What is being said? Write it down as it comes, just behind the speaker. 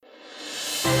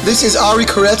This is Ari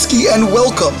Koretsky, and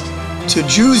welcome to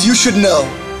Jews You Should Know,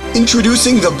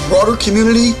 introducing the broader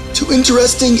community to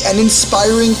interesting and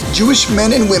inspiring Jewish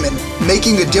men and women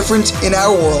making a difference in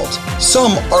our world.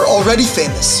 Some are already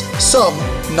famous, some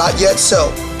not yet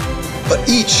so, but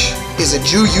each is a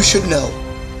Jew you should know.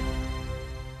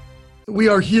 We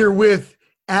are here with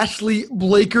Ashley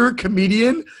Blaker,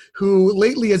 comedian, who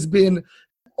lately has been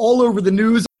all over the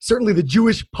news, certainly the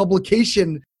Jewish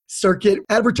publication circuit,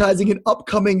 advertising an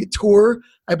upcoming tour.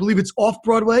 I believe it's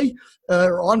off-Broadway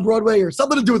or on Broadway or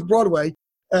something to do with Broadway,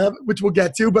 which we'll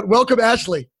get to. But welcome,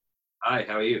 Ashley. Hi,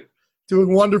 how are you?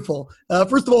 Doing wonderful.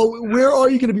 First of all, where are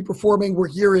you going to be performing? We're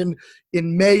here in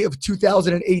May of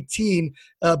 2018.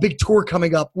 Big tour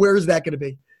coming up. Where is that going to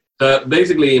be?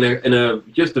 Basically, in a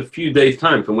just a few days'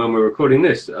 time from when we're recording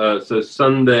this. So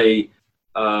Sunday,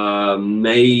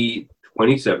 May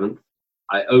 27th,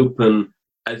 I open,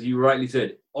 as you rightly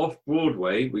said,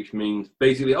 off-Broadway, which means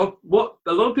basically what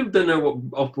a lot of people don't know what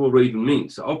off-Broadway even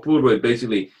means. So off-Broadway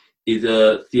basically is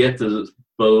a theater that's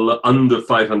under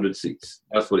 500 seats.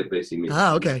 That's what it basically means.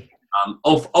 Ah, okay.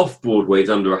 Off-Broadway is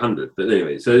under 100. But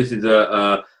anyway, so this is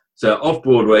so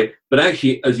off-Broadway, but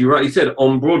actually, as you rightly said,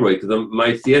 on Broadway, because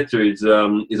my theater is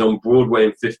on Broadway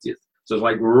and 50th. So it's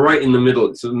like right in the middle.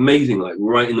 It's amazing, like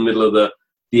right in the middle of the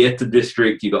theater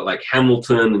district. You got like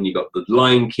Hamilton, and you got the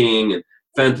Lion King, and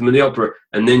Phantom of the Opera,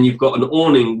 and then you've got an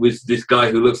awning with this guy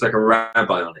who looks like a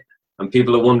rabbi on it, and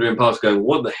people are wandering past going,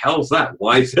 what the hell's that?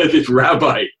 Why is there this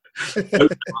rabbi?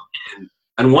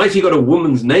 And why has he got a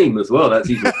woman's name as well? That's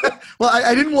even Well,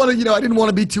 I didn't want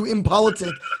to be too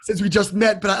impolitic since we just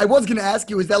met, but I was going to ask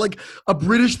you, is that like a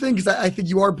British thing? Because I think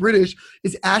you are British.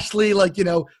 Is Ashley like,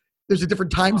 there's a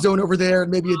different time zone over there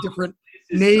and maybe a different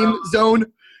name zone?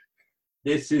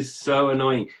 This is so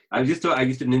annoying. I just did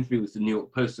an interview with the New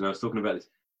York Post, and I was talking about this.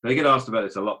 They get asked about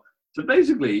this a lot. So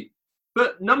basically,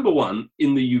 but number one,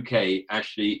 in the UK,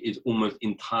 Ashley is almost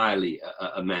entirely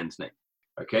a man's name.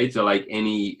 Okay, so like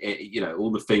any, all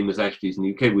the famous Ashleys in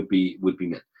the UK would be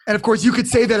men. And of course, you could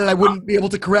say that, and I wouldn't be able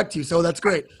to correct you. So that's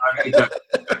great. Exactly.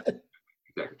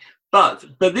 But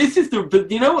this is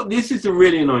you know what? This is the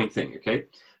really annoying thing. Okay,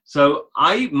 so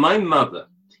my mother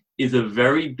is a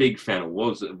very big fan,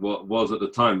 was at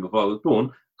the time before I was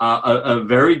born, a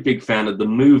very big fan of the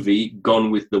movie Gone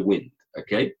with the Wind,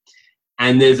 okay?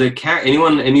 And there's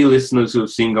any listeners who have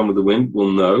seen Gone with the Wind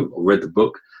will know, or read the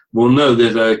book, will know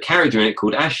there's a character in it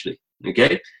called Ashley,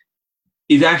 okay?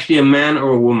 Is Ashley a man or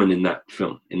a woman in that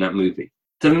film, in that movie?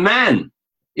 It's a man.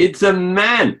 It's a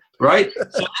man, right?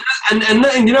 So,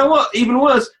 and you know what? Even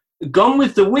worse, Gone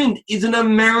with the Wind is an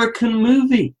American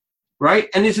movie. Right?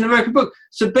 And it's an American book.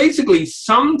 So basically,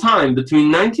 sometime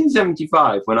between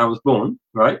 1975, when I was born,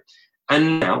 right,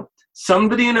 and now,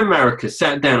 somebody in America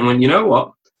sat down and went, you know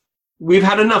what? We've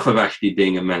had enough of Ashley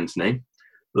being a man's name.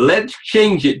 Let's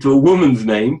change it to a woman's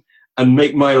name and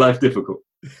make my life difficult.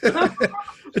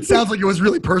 It sounds like it was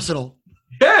really personal.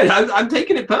 Yeah, I'm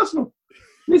taking it personal.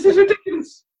 This is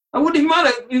ridiculous. I wouldn't even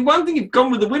mind. One thing if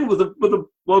Gone with the Wind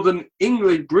was an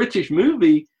English-British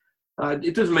movie.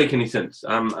 It doesn't make any sense.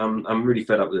 I'm really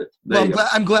fed up with it. Well,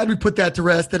 I'm glad we put that to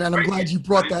rest, and I'm glad you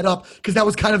brought that up, because that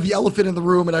was kind of the elephant in the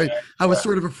room, and I was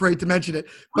sort of afraid to mention it.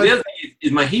 But the other thing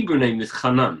is my Hebrew name is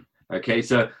Hanan. Okay,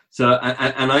 so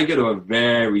I go to a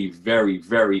very, very,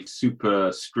 very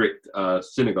super strict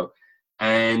synagogue,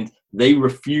 and they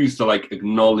refuse to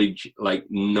acknowledge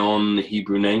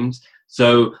non-Hebrew names.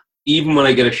 So even when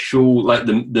I get a shul, like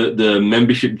the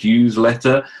membership dues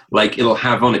letter, it'll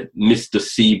have on it Mr.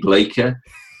 C. Blaker.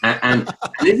 And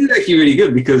this is actually really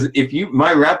good, because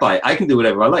my rabbi, I can do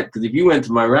whatever I like. Because if you went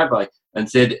to my rabbi and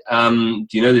said, do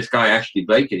you know this guy, Ashley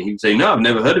Blaker? He would say, no, I've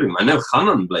never heard of him. I know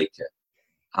Hanan Blaker.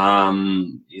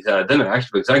 He said, I don't know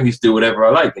Ashley Blaker. I can just do whatever I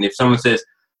like. And if someone says,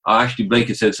 Ashley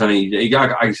Blaker said something, I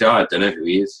can say, I don't know who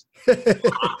he is.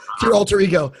 It's your alter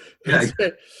ego. Yeah.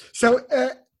 So,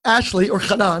 Ashley, or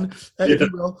Hanan, if you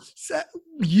will,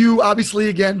 you obviously,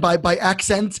 again, by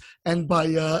accent and by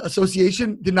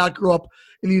association, did not grow up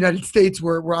in the United States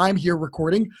where I'm here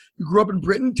recording. You grew up in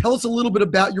Britain. Tell us a little bit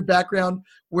about your background.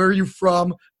 Where are you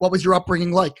from? What was your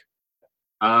upbringing like?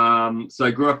 So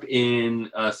I grew up in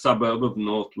a suburb of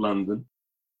North London.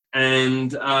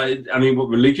 And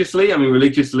religiously,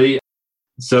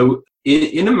 so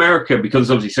in America, because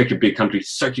it's obviously such a big country,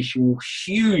 such a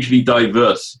hugely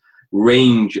diverse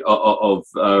range of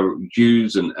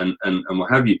Jews and what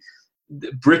have you.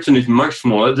 Britain is much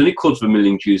smaller. There's only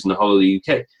 250,000 Jews in the whole of the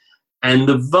UK. And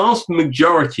the vast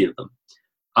majority of them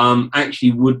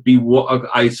actually would be what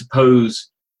I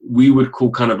suppose we would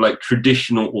call kind of like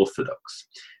traditional Orthodox.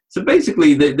 So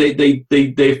basically,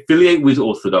 they affiliate with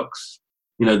Orthodox.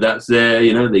 that's their,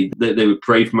 they would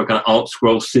pray from a kind of art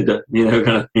scroll siddur,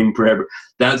 kind of thing, prayer.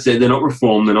 That's it. They're not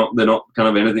reformed. They're not kind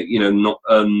of anything, not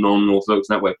non-Orthodox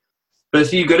that way. But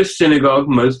so you go to synagogue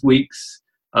most weeks,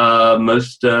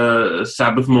 most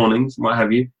Sabbath mornings, what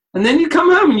have you. And then you come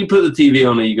home and you put the TV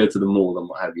on, or you go to the mall and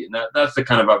what have you. And that's the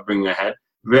kind of upbringing I had.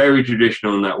 Very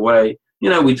traditional in that way.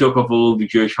 We took off all the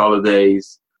Jewish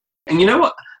holidays. And you know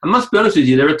what? I must be honest with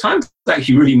you, there are times I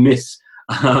actually really miss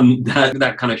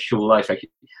that kind of shul life,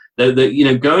 actually.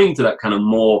 Going to that kind of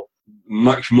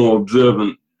much more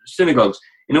observant synagogues,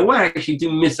 in a way, I actually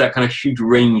do miss that kind of huge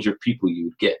range of people you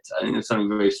would get. I think there's something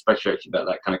very special actually about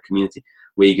that kind of community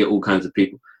where you get all kinds of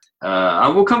people.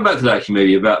 And we'll come back to that actually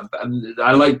maybe about,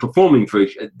 I like performing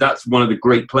that's one of the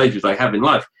great pleasures I have in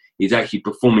life, is actually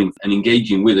performing and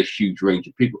engaging with a huge range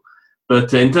of people.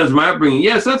 But in terms of my upbringing,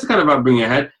 yes, that's the kind of upbringing I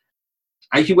had.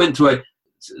 I actually went to a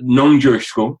non-Jewish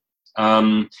school.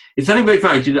 It's something very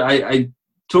funny. I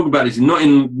talk about this, not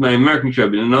in my American show,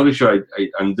 but in another show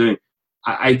I'm doing.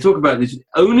 I talk about this.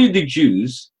 Only the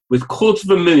Jews, with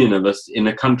 250,000 of us in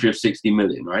a country of 60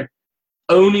 million, right?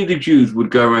 Only the Jews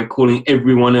would go around calling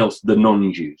everyone else the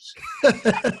non-Jews.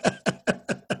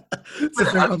 It's a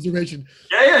fair observation.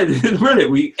 Yeah,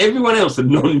 brilliant. Everyone else are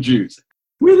non-Jews.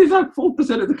 We're like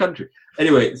 4% of the country.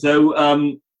 Anyway, so,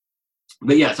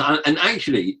 but yeah, and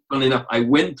actually, funnily enough, I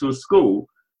went to a school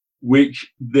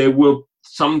which there were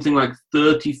something like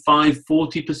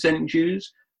 35-40%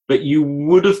 Jews, but you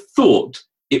would have thought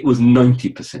it was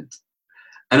 90%.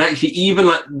 And actually, even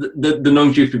like the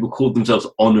non-Jewish people called themselves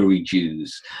honorary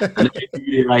Jews, and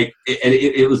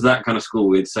it was that kind of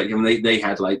school. It's like they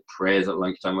had like prayers at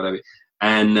lunchtime, whatever,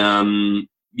 and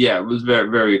it was very,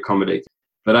 very accommodating.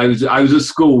 But I was at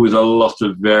school with a lot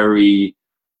of very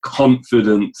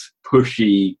confident,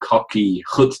 pushy, cocky,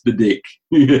 chutzpahdik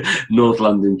North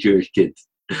London Jewish kids.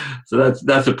 So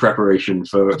that's a preparation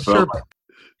for. Sure.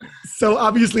 So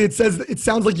obviously, it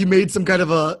sounds like you made some kind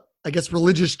of a, I guess,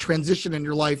 religious transition in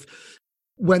your life.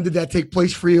 When did that take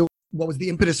place for you? What was the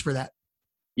impetus for that?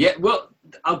 Yeah, well,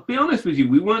 I'll be honest with you.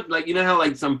 We weren't like, how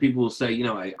like some people say,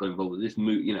 I got involved with this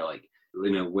move,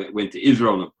 went to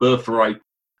Israel on a birthright.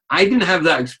 I didn't have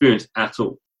that experience at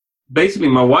all. Basically,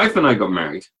 my wife and I got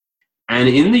married. And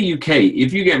in the UK,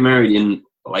 if you get married in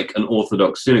like an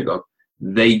Orthodox synagogue,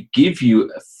 they give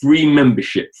you a free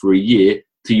membership for a year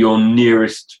to your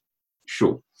nearest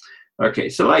shul. Okay,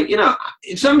 so like,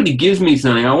 if somebody gives me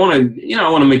something, I want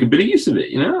to make a bit of use of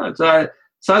it, So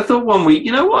I thought one week,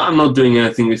 I'm not doing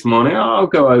anything this morning. I'll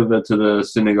go over to the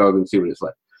synagogue and see what it's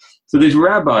like. So this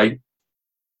rabbi,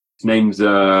 his name's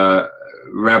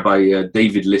Rabbi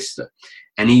David Lister,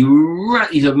 and he's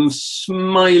the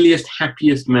smiliest,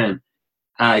 happiest man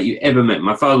you ever met.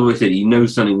 My father always said he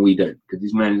knows something we don't, because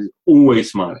this man is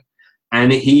always smiling.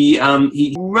 And he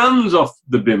runs off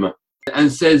the bimmer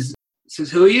and says,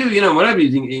 who are you? Whatever.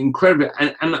 He's incredible.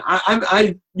 And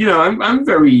I'm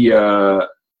very,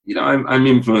 I'm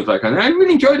influenced by kind of, I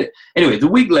really enjoyed it. Anyway, the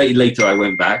week later I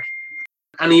went back,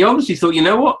 and he obviously thought, you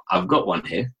know what? I've got one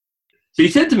here. So he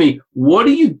said to me, what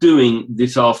are you doing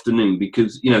this afternoon?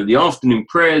 Because, the afternoon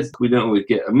prayers, we don't always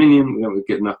get a minyan, we don't always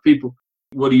get enough people.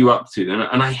 What are you up to?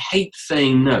 And I hate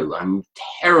saying no. I'm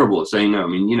terrible at saying no. I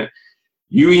mean,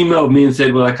 you emailed me and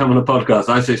said, will I come on a podcast?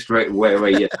 I say straight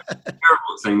away, yes. I'm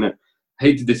terrible at saying no. I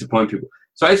hate to disappoint people.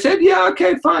 So I said, yeah,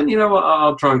 okay, fine. You know what?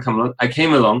 I'll try and come along. I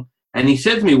came along, and he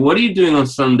said to me, what are you doing on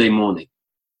Sunday morning?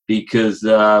 Because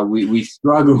we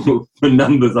struggle for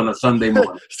numbers on a Sunday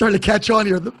morning. Starting to catch on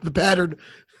here, the pattern.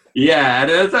 Yeah.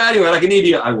 And so anyway, like an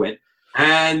idiot, I went.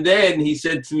 And then he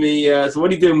said to me, so what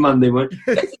are you doing Monday morning?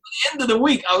 At the end of the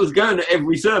week, I was going to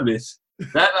every service.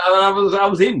 I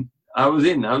was in. I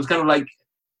was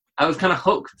kind of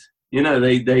hooked.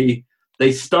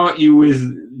 They start you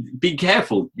with, be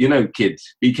careful,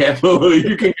 kids, be careful,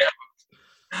 you can get hooked.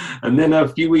 And then a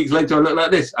few weeks later, I looked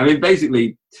like this. I mean,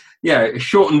 basically, a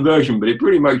shortened version, but it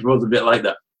pretty much was a bit like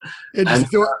that.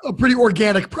 It's a pretty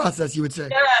organic process, you would say.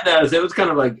 Yeah, no, so it was kind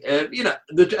of like, and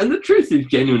the truth is,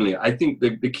 genuinely, I think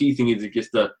the key thing is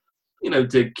just to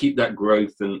keep that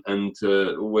growth and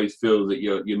to always feel that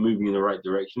you're moving in the right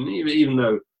direction, even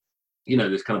though,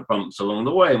 there's kind of bumps along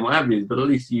the way and what have you, but at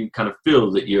least you kind of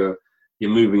feel that you're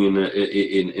moving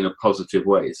in a positive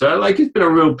way. So like, it's been a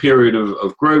real period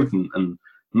of growth and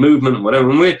movement and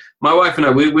whatever. And my wife and I,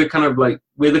 we're kind of like,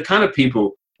 we're the kind of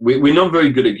people, we're not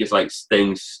very good at just like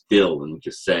staying still and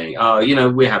just saying, oh,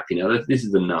 we're happy now, this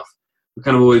is enough. We're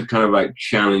kind of always kind of like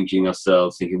challenging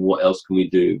ourselves, thinking, what else can we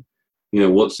do?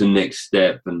 What's the next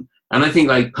step? And I think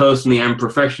like personally and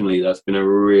professionally, that's been a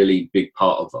really big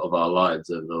part of our lives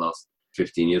over the last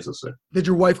 15 years or so. Did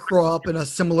your wife grow up in a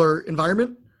similar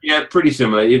environment? Yeah, pretty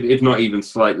similar, if not even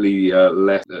slightly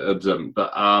less observant.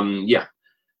 But yeah,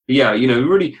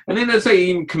 really. And then let's say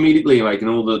even comedically, like in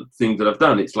all the things that I've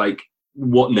done, it's like,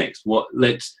 what next?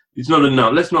 It's not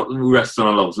enough. Let's not rest on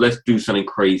our laurels. Let's do something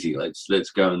crazy.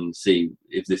 Let's go and see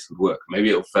if this would work. Maybe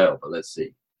it'll fail, but let's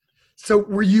see. So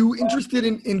were you interested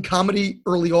in comedy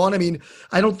early on? I mean,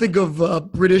 I don't think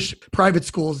of British private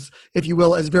schools, if you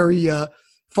will, as very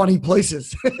funny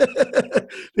places. They sound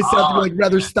to be like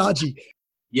rather stodgy.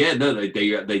 Yeah, no,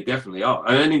 they definitely are.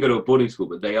 I didn't go to a boarding school,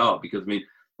 but they are, because I mean,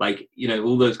 like,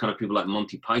 all those kind of people like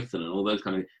Monty Python and all those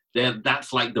kind of,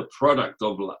 that's like the product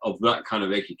of that kind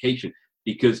of education.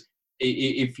 Because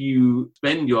if you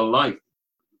spend your life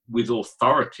with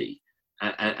authority,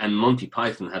 and Monty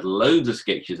Python had loads of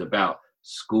sketches about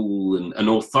school and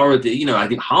authority. I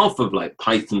think half of like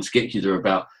Python sketches are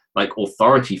about like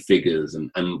authority figures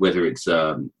and whether it's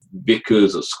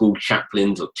vicars or school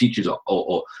chaplains or teachers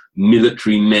or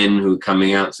military men who are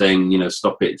coming out saying,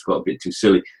 stop it, it's got a bit too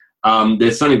silly.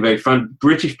 There's something very fun.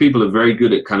 British people are very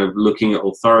good at kind of looking at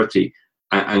authority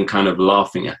and kind of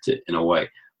laughing at it in a way.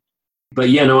 But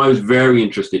yeah, no, I was very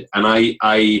interested, and we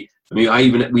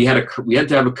had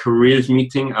to have a careers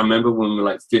meeting. I remember when we were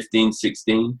like 15,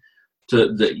 16,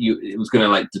 it was going to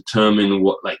like determine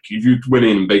what, like, if you went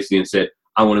in and basically said,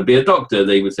 I want to be a doctor,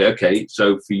 they would say, okay,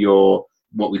 so for your,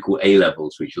 what we call A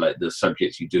levels, which are like the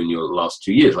subjects you do in your last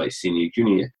 2 years, like senior,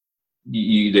 junior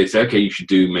year, they say, okay, you should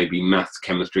do maybe maths,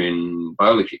 chemistry, and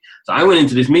biology. So I went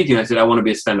into this meeting, I said, I want to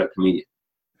be a stand-up comedian.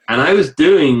 And I was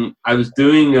doing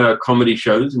comedy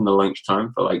shows in the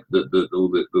lunchtime for like all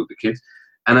the kids.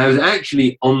 And I was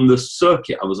actually on the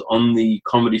circuit. I was on the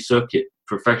comedy circuit,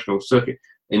 professional circuit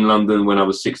in London when I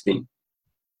was 16.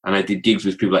 And I did gigs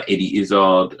with people like Eddie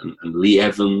Izzard and Lee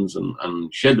Evans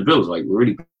and shared the bills, like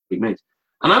really big names.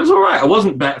 And I was all right. I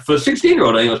wasn't bad. For a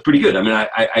 16-year-old, I think I was pretty good. I mean,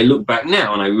 I look back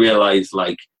now and I realize,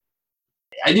 like,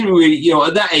 I didn't really,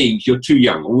 at that age, you're too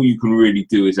young. All you can really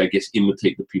do is, I guess,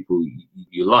 imitate the people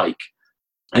you like.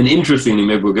 And interestingly,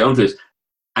 maybe we'll get on to this,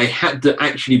 I had to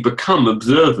actually become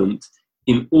observant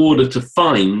in order to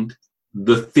find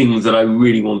the things that I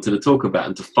really wanted to talk about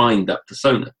and to find that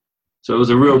persona. So it was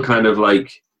a real kind of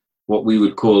like what we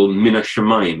would call Mina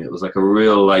Shemaim. It was like a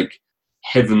real like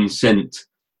heaven sent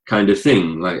kind of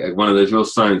thing, like one of those real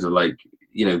signs of like,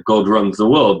 God runs the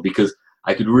world, because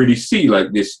I could really see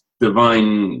like this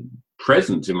divine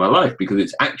presence in my life, because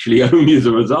it's actually only as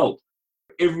a result.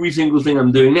 Every single thing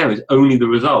I'm doing now is only the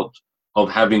result of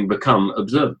having become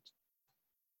observant.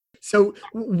 So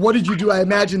what did you do? I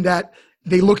imagine that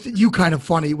they looked at you kind of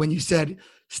funny when you said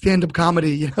stand-up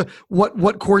comedy. What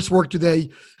coursework do they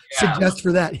suggest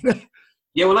for that?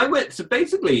 Yeah, well, I went to,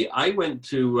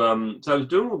 so I was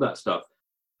doing all that stuff.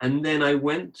 And then I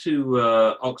went to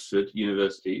Oxford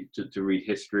University to read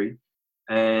history.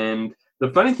 And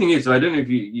the funny thing is, I don't know if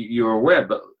you're aware,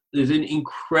 but there's an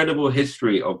incredible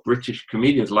history of British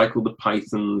comedians, like all the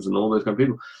Pythons and all those kind of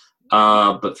people,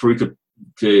 but through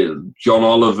to John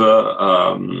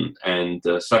Oliver and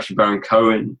Sacha Baron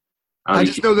Cohen. I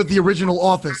just know that the original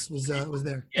Office was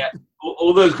there. Yeah,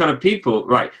 all those kind of people,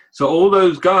 right. So all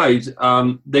those guys,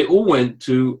 they all went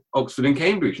to Oxford and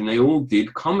Cambridge, and they all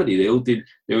did comedy. They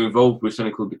were involved with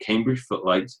something called the Cambridge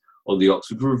Footlights or the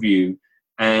Oxford Review.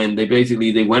 And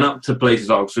they went up to places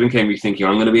like Oxford and Cambridge thinking,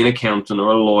 I'm going to be an accountant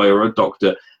or a lawyer or a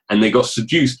doctor. And they got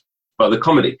seduced by the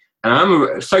comedy. And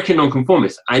I'm a psychic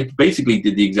nonconformist. I basically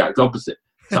did the exact opposite.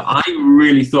 So I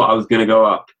really thought I was going to go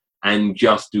up and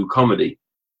just do comedy.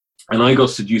 And I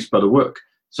got seduced by the work.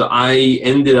 So I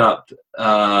ended up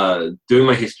doing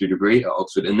my history degree at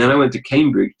Oxford. And then I went to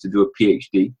Cambridge to do a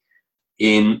PhD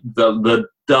in the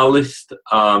dullest...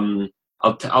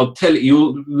 I'll tell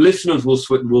you, listeners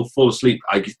will fall asleep.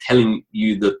 I'm just telling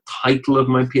you the title of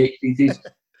my PhD thesis,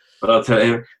 but I'll tell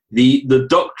you, the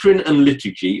doctrine and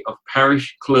liturgy of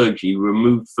parish clergy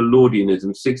removed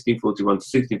Philaudianism 1641 to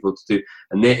 1642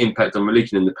 and their impact on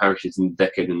religion in the parishes in the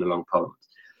decade in the Long Parliament.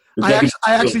 I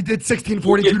actually did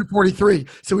 1642 to 43,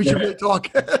 so we should really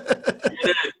talk.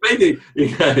 Basically,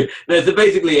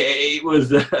 it was,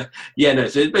 so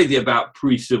it's basically about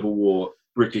pre-Civil War,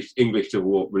 British, English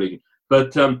Civil War religion.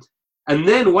 But, and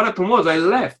then what happened was I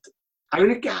left. I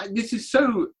mean, this is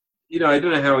so, I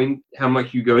don't know how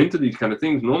much you go into these kind of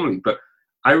things normally, but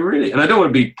I really, and I don't want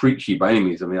to be preachy by any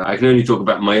means. I mean, I can only talk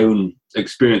about my own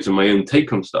experience and my own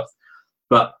take on stuff.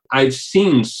 But I've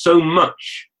seen so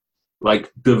much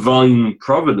like divine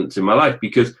providence in my life,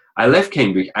 because I left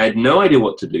Cambridge. I had no idea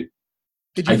what to do.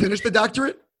 Did you finish the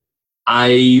doctorate?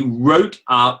 I wrote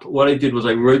up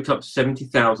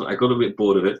 70,000. I got a bit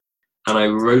bored of it. And I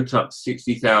wrote up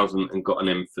 60,000 and got an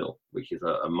MPhil, which is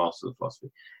a Master of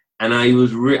Philosophy. and I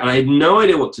had no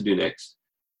idea what to do next.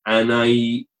 And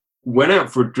I went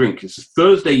out for a drink. It's a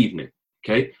Thursday evening,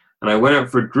 okay? And I went out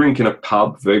for a drink in a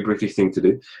pub, very British thing to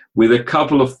do, with a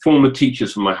couple of former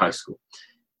teachers from my high school.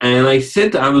 And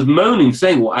I was moaning,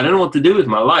 saying, well, I don't know what to do with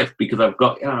my life because I've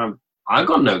got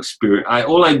no experience.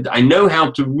 I know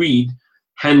how to read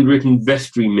handwritten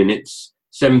vestry minutes,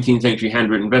 17th century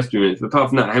handwritten vestry minutes. But apart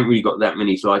from that, I haven't really got that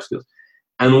many life skills.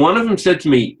 And one of them said to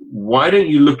me, why don't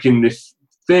you look in this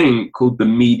thing called the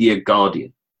Media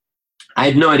Guardian? I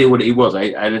had no idea what it was.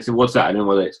 I said, what's that? I don't know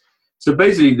what it is. So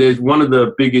basically, there's one of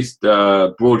the biggest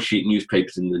broadsheet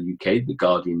newspapers in the UK, the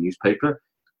Guardian newspaper,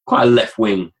 quite a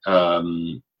left-wing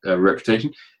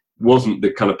reputation. Wasn't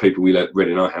the kind of paper we read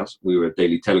in our house. We were a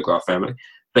Daily Telegraph family.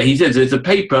 But he says it's a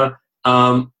paper,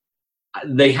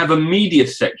 they have a media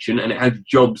section and it has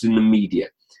jobs in the media.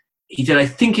 He said, I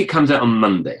think it comes out on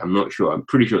Monday. I'm not sure. I'm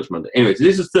pretty sure it's Monday. Anyway, so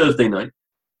this is Thursday night.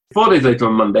 4 days later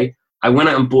on Monday, I went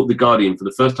out and bought The Guardian for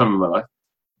the first time in my life.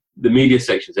 The media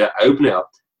section's there. I open it up.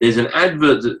 There's an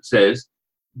advert that says,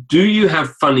 do you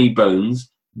have funny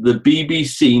bones? The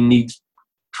BBC needs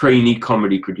trainee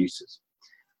comedy producers.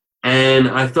 And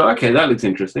I thought, okay, that looks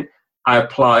interesting. I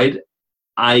applied.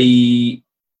 I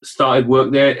started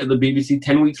work there at the BBC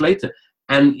 10 weeks later.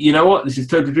 And you know what? This is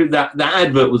totally true. That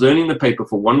advert was only in the paper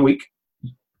for 1 week.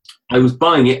 I was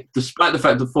buying it, despite the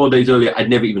fact that 4 days earlier, I'd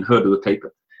never even heard of the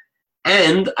paper.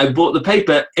 And I bought the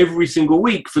paper every single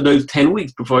week for those 10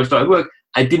 weeks before I started work.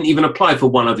 I didn't even apply for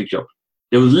one other job.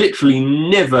 There was literally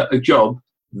never a job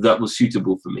that was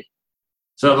suitable for me.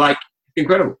 So,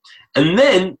 incredible. And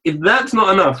then, if that's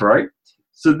not enough, right?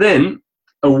 So then,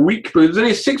 a week, but it was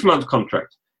only a 6-month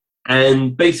contract.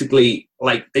 And basically,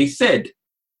 they said,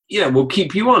 we'll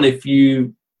keep you on if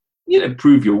you,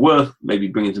 prove your worth, maybe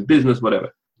bring in some business, whatever.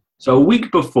 So a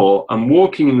week before, I'm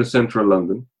walking in the centre of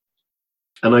London,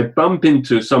 and I bump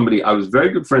into somebody I was very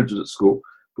good friends with at school,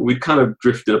 but we kind of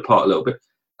drifted apart a little bit,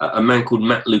 a man called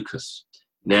Matt Lucas.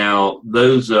 Now,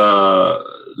 those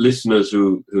listeners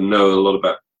who know a lot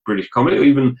about British comedy, or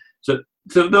even, so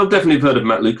they'll definitely have heard of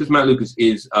Matt Lucas. Matt Lucas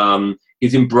is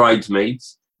he's in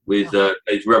Bridesmaids with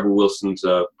Rebel Wilson's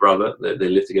brother. They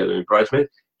live together in Bridesmaids.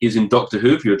 He's in Doctor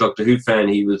Who. If you're a Doctor Who fan,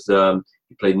 he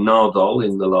played Nardole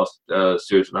in the last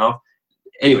series and a half.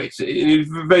 Anyway, so he's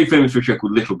very famous for a show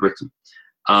called Little Britain,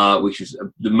 which is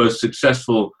the most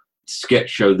successful sketch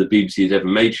show the BBC has ever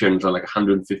made, shown in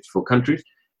 154 countries,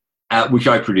 which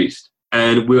I produced.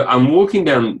 And I'm walking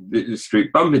down the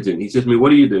street, bumping into him. He says to me,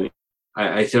 what are you doing?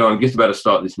 I said, I'm just about to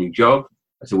start this new job.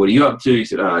 I said, what are you up to? He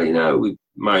said,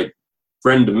 my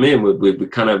friend and me,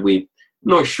 we're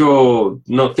not sure,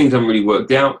 things haven't really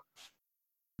worked out,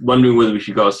 wondering whether we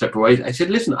should go our separate ways. I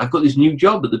said, listen, I've got this new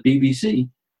job at the BBC.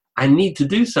 I need to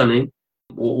do something.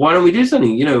 Why don't we do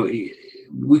something?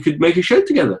 We could make a show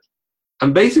together.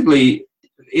 And basically,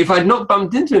 if I'd not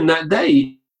bumped into him that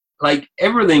day, we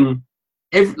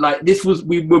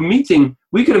were meeting,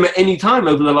 we could have met any time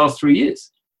over the last 3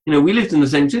 years. We lived in the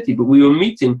same city, but we were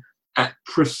meeting at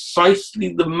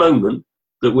precisely the moment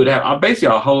that would have, basically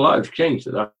our whole lives changed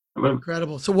at that moment.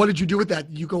 Incredible. So what did you do with that?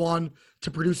 Did you go on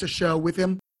to produce a show with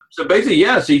him? So basically,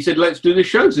 yeah. So he said, let's do this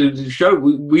show. So the show,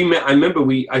 we met, I remember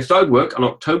I started work on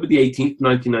October the 18th,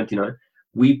 1999.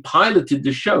 We piloted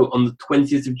the show on the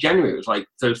 20th of January. It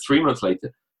was 3 months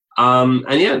later.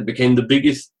 It became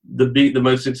the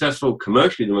most successful,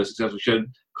 commercially the most successful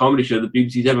comedy show the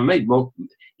BBC's ever made,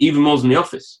 even more than The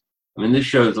Office. I mean, this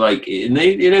show is it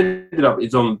ended up,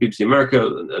 it's on BBC America,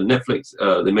 Netflix.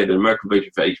 They made an American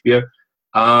version for HBO.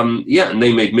 And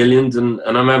they made millions, and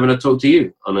I'm having a talk to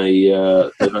you on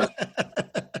a.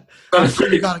 I'm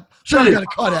sure you got a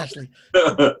cut, Ashley.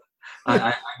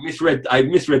 I misread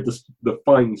the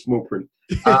fine small print.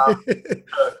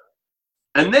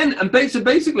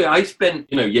 Basically, I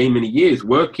spent yay many years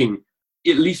working,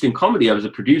 at least in comedy. I was a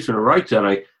producer and a writer, and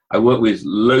I worked with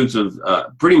loads of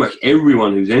pretty much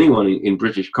everyone who's anyone in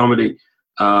British comedy.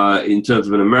 In terms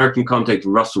of an American context,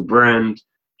 Russell Brand,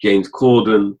 James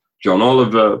Corden, John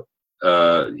Oliver,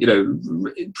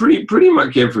 pretty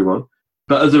much everyone.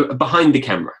 But as behind the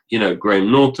camera,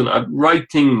 Graham Norton, I'm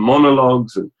writing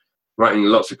monologues and writing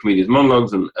lots of comedians'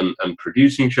 monologues and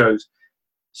producing shows.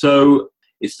 So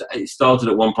it started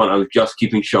at one point, I was just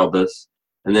keeping Shabbos.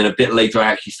 And then a bit later, I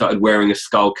actually started wearing a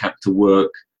skull cap to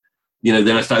work.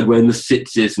 Then I started wearing the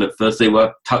sitzes, and at first they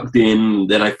were tucked in.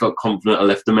 Then I felt confident, I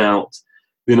left them out.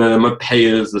 Then my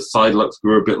payers, the side locks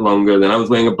grew a bit longer. Then I was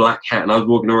wearing a black hat, and I was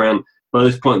walking around, by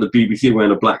this point, the BBC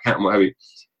wearing a black hat and what have you.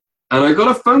 And I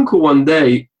got a phone call one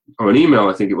day, or an email,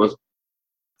 I think it was,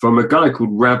 from a guy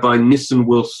called Rabbi Nissan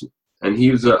Wilson. And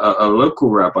he was a local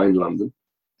rabbi in London.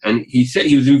 And he said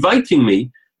he was inviting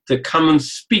me to come and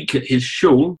speak at his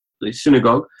shul, the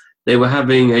synagogue. They were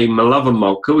having a Malava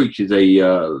Malka, which is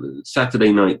a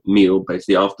Saturday night meal,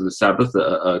 basically after the Sabbath,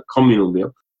 a communal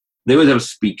meal. They always have a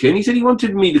speaker, and he said he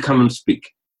wanted me to come and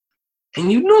speak.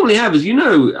 And you'd normally have, as you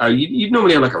know, you'd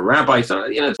normally have like a rabbi,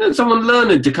 someone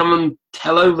learned to come and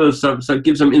tell over, so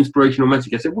give some inspirational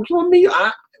message. I said, what do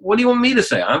you want me to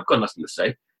say? I've got nothing to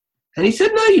say. And he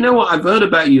said, no, you know what? I've heard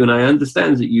about you, and I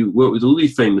understand that you work with all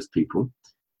these famous people,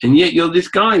 and yet you're this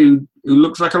guy who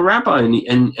looks like a rabbi, and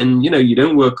you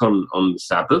don't work on the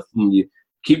Sabbath, and you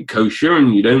keep kosher,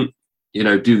 and you don't,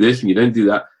 do this, and you don't do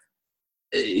that.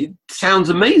 It sounds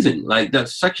amazing. Like,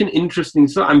 that's such an interesting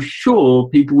story. I'm sure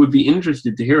people would be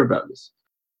interested to hear about this.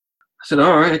 I said,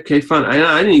 all right, okay, fine.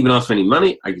 I didn't even ask for any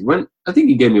money. I just went. I think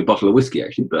he gave me a bottle of whiskey,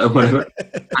 actually, but whatever.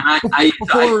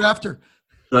 Before or after?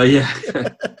 So, yeah.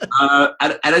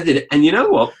 And I did it. And you know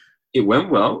what? It went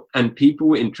well, and people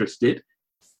were interested.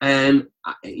 And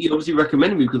he obviously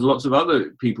recommended me because lots of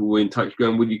other people were in touch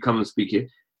going, would you come and speak here?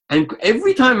 And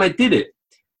every time I did it,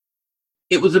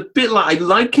 it was a bit like, I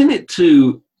liken it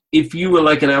to if you were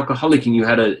like an alcoholic and you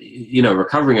had a,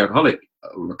 recovering alcoholic,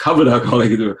 recovered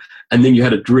alcoholic, and then you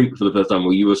had a drink for the first time,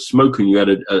 or you were smoking, you had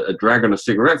a drag on a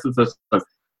cigarette for the first time.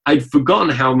 I'd forgotten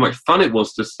how much fun it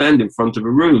was to stand in front of a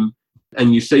room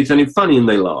and you say something funny and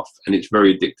they laugh, and it's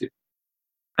very addictive.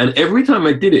 And every time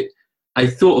I did it, I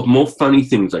thought of more funny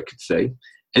things I could say.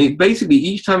 And it basically,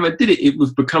 each time I did it, it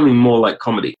was becoming more like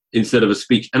comedy instead of a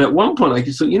speech. And at one point I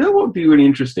just thought, you know what would be really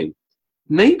interesting?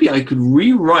 Maybe I could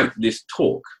rewrite this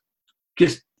talk,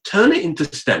 just turn it into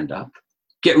stand-up,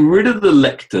 get rid of the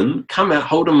lectern, come out,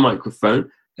 hold a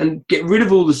microphone, and get rid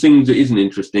of all the things that isn't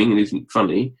interesting and isn't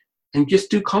funny, and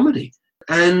just do comedy.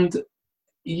 And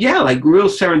yeah, like real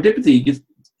serendipity. Just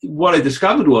what I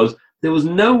discovered was there was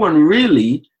no one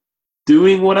really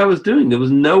doing what I was doing. There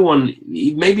was no one,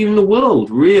 maybe even the world,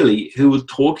 really, who was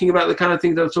talking about the kind of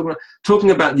things I was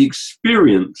talking about the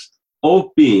experience of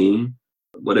being,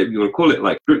 whatever you want to call it,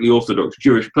 like strictly Orthodox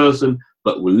Jewish person,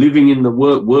 but we're living in the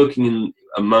working in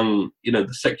among, the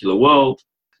secular world.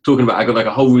 Talking about, I got like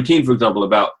a whole routine, for example,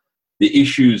 about the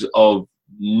issues of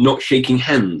not shaking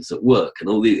hands at work and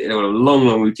all these, a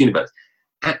long routine about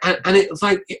it. And it was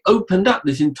like, it opened up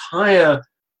this entire,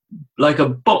 like a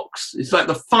box. It's like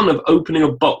the fun of opening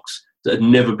a box that had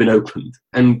never been opened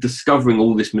and discovering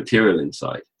all this material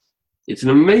inside. It's an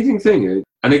amazing thing.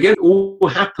 And again, it all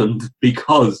happened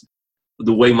because of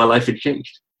the way my life had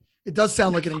changed. It does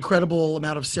sound like an incredible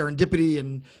amount of serendipity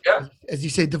and, as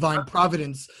you say, divine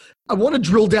providence. I want to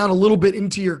drill down a little bit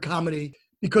into your comedy,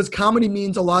 because comedy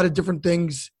means a lot of different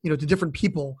things, to different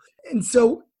people. And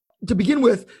so to begin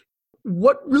with,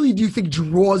 what really do you think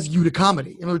draws you to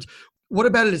comedy? In other words, what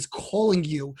about it is calling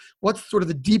you? What's sort of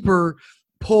the deeper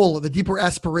pull, or the deeper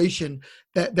aspiration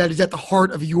that is at the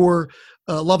heart of your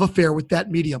love affair with that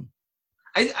medium?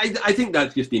 I think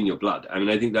that's just in your blood. I mean,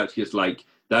 I think that's just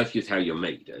how you're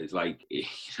made. It's like,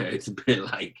 it's a bit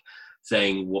like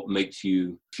saying what makes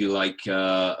you feel like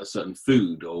a certain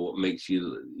food, or what makes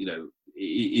you,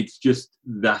 it's just,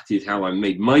 that is how I'm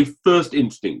made. My first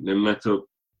instinct, no matter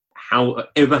how it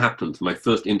ever happens, my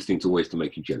first instinct is always to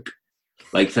make a joke.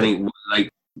 Like something, like, I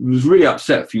was really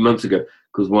upset a few months ago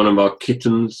because one of our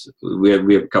kittens, we have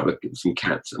some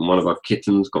cats, and one of our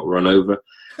kittens got run over.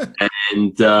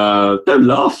 And don't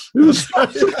laugh. Don't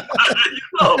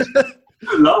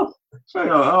laugh.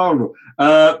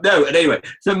 No, and anyway,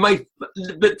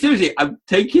 but seriously, I've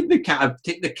taken the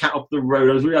cat off the road.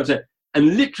 I was really upset,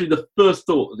 and literally the first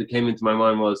thought that came into my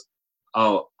mind was,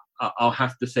 "Oh, I'll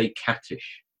have to say cattish."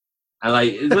 And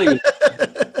like, it's not even,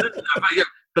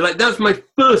 but like, that's my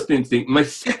first instinct. My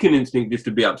second instinct is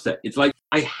to be upset. It's like,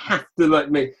 I have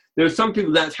to there are some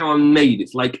people, that's how I'm made.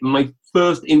 It's like, my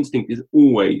first instinct is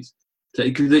always,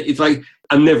 because it's like,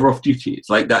 I'm never off duty. It's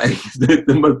like that.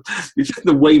 It's just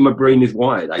the way my brain is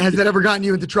wired. Has that ever gotten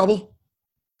you into trouble?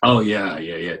 Oh yeah,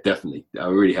 definitely. It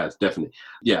really has, definitely.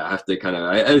 Yeah, I have to kind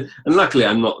of, and luckily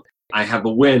I have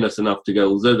awareness enough to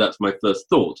go, although that's my first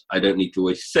thought, I don't need to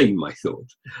always say my thought.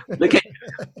 Okay.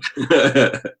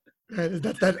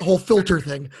 That whole filter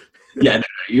thing. Yeah, no,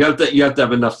 you have to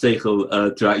have enough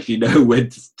seichel to actually know when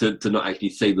to not actually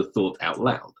say the thought out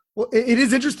loud. Well, it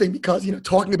is interesting because,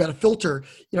 talking about a filter,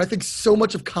 I think so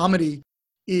much of comedy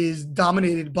is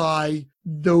dominated by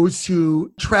those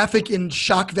who traffic in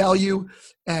shock value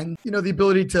and, the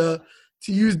ability to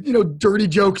use, dirty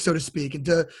jokes, so to speak, and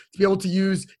to be able to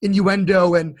use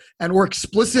innuendo and or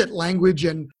explicit language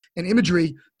and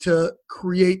imagery to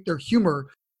create their humor.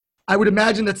 I would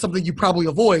imagine that's something you probably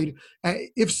avoid.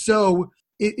 If so,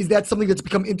 is that something that's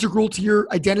become integral to your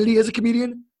identity as a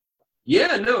comedian?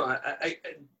 Yeah, no,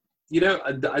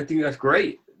 I think that's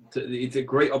great. It's a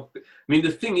great. I mean,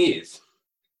 the thing is,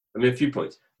 a few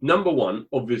points. Number one,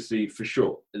 obviously, for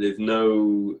sure, there's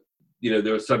no,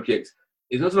 there are subjects.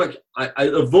 It's not so much. I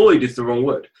avoid is the wrong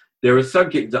word. There are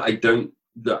subjects that I don't.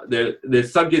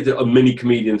 There's subjects that many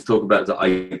comedians talk about that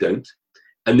I don't,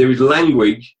 and there is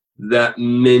language that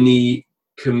many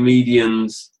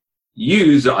comedians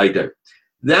use that I don't.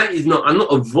 That is not. I'm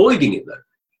not avoiding it though,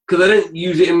 because I don't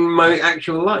use it in my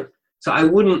actual life. So I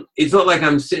wouldn't. It's not like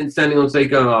I'm standing on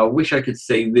stage going, "Oh, I wish I could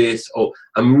say this," or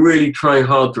I'm really trying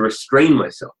hard to restrain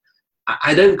myself.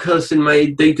 I don't curse in my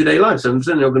day-to-day life, so I'm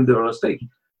certainly not going to do it on a stage.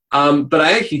 But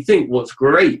I actually think what's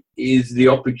great is the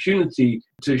opportunity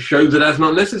to show that that's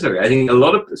not necessary. I think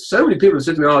so many people have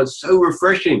said to me, "Oh, it's so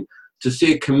refreshing to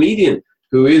see a comedian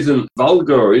who isn't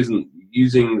vulgar or isn't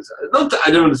using." Not that, I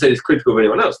don't want to say it's critical of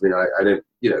anyone else. I mean, I don't,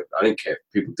 I don't care if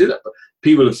people do that. But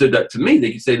people have said that to me.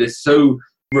 They can say they're so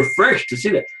refreshed to see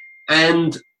that.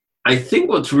 And I think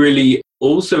what's really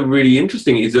also really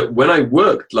interesting is that when I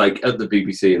worked like at the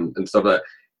BBC and stuff like that,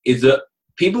 is that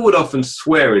people would often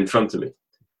swear in front of me.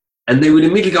 And they would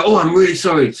immediately go, "Oh, I'm really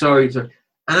sorry. And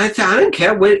I'd say, "I don't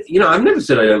care. I've never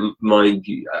said I don't mind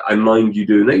you. I mind you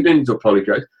doing that. You don't need to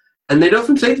apologize." And they'd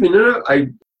often say to me, "No,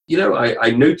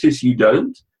 I notice you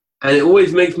don't." And it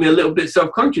always makes me a little bit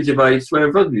self-conscious if I swear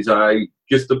in front of you. So I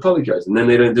just apologize. And then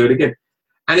they don't do it again.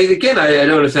 And again, I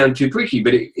don't want to sound too preachy,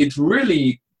 but it's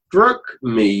really struck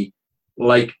me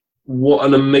like what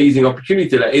an amazing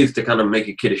opportunity that is to kind of make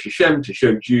a Kiddush Hashem, to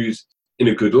show Jews in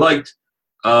a good light.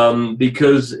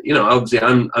 Because, obviously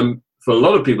I'm for a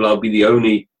lot of people, I'll be the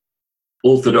only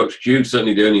Orthodox Jew,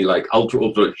 certainly the only like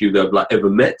ultra-Orthodox Jew that I've ever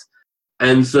met.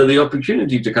 And so the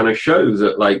opportunity to kind of show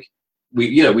that like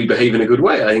we behave in a good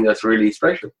way, I think that's really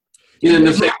special. In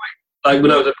the same way, like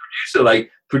when I was a producer, like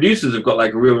producers have got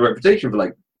like a real reputation for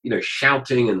like,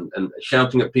 shouting and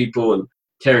shouting at people and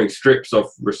tearing strips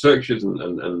off researchers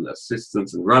and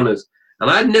assistants and runners.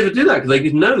 And I'd never do that because I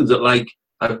just know that like,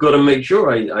 I've got to make sure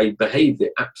I behave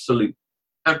the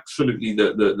absolutely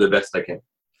the best I can.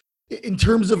 In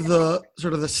terms of the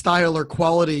sort of the style or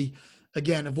quality,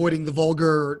 again, avoiding the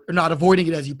vulgar, or not avoiding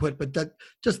it as you put, but that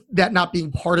not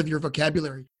being part of your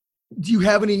vocabulary. Do you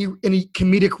have any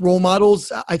comedic role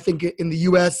models? I think in the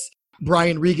U.S.,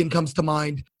 Brian Regan comes to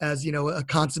mind as, a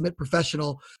consummate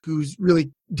professional who's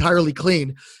really entirely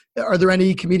clean. Are there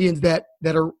any comedians that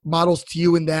are models to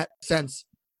you in that sense?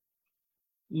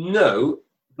 No.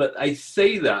 But I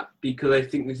say that because I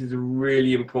think this is a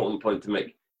really important point to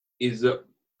make, is that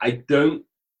I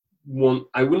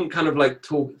wouldn't kind of like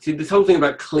talk, see this whole thing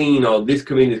about clean or this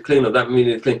comedian is clean or that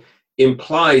comedian is clean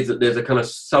implies that there's a kind of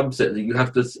subset that you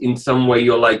have to, in some way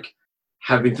you're like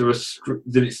having to restrict,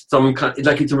 that it's some kind, it's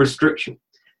like it's a restriction.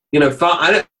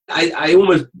 I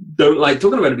almost don't like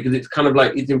talking about it because it's kind of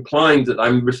like, it's implying that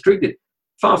I'm restricted.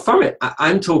 Far from it.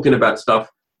 I'm talking about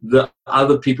stuff that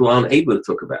other people aren't able to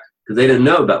talk about. Because they don't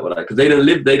know about because they don't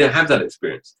have that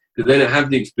experience. Because they don't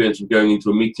have the experience of going into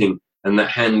a meeting and that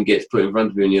hand gets put in front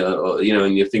of you and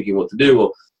you're thinking what to do,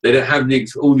 or they don't have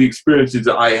all the experiences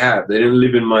that I have. They don't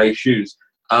live in my shoes.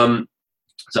 So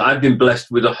I've been blessed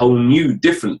with a whole new,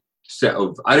 different set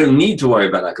of, I don't need to worry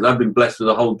about that because I've been blessed with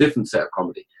a whole different set of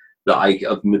comedy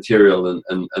of material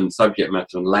and subject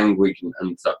matter and language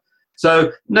and stuff.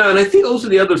 So, no, and I think also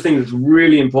the other thing that's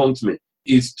really important to me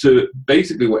is to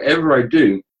basically whatever I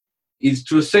do, is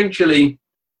to essentially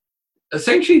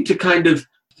to kind of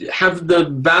have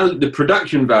the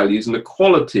production values and the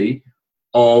quality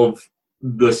of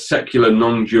the secular,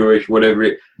 non-Jewish, whatever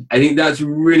it. I think that's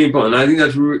really important. I think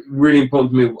that's really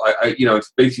important to me. I've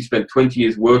basically spent 20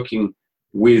 years working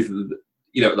with,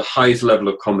 the highest level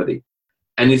of comedy,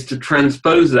 and is to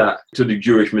transpose that to the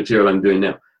Jewish material I'm doing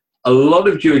now. A lot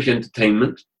of Jewish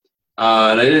entertainment,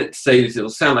 and I don't say this;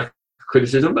 it'll sound like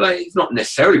criticism, but it's not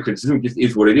necessarily criticism. It just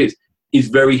is what it is. Is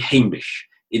very Hamish.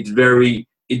 It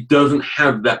doesn't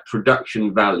have that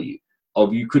production value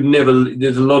of you could never,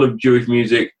 there's a lot of Jewish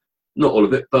music, not all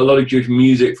of it, but a lot of Jewish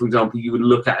music, for example, you would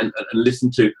look at and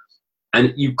listen to,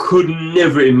 and you could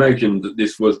never imagine that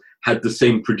this had the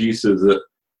same producer that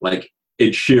like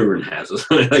Ed Sheeran has or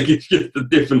something. Like it's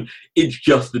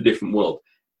just a different world.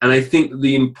 And I think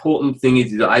the important thing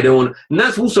is that I don't want, and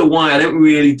that's also why I don't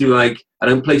really do I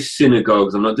don't play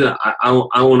synagogues. I'm not doing that.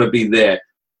 I want to be there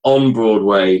on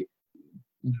Broadway.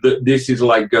 That this is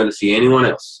like going to see anyone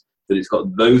else, that it's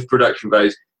got those production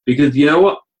values, because you know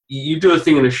what, you do a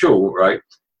thing in a show, right?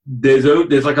 There's a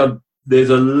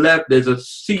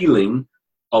ceiling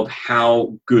of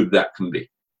how good that can be,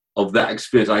 of that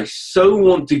experience. I so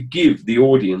want to give the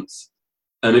audience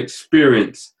an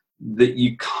experience that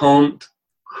you can't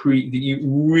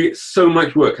so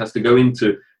much work has to go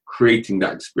into creating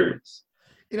that experience.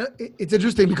 It's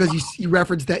interesting because you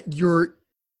referenced that your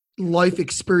life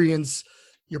experience,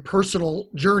 your personal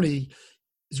journey,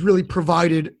 has really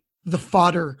provided the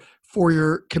fodder for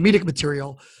your comedic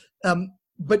material.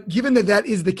 But given that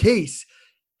is the case,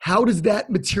 how does that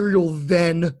material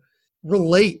then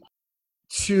relate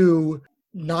to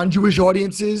non-Jewish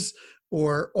audiences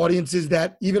or audiences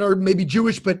that even are maybe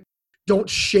Jewish but don't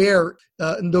share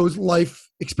in those life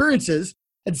experiences?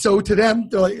 And so to them,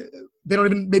 they're like, they don't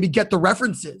even maybe get the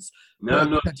references.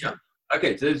 No. Yeah.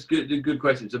 Okay, so that's good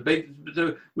question. So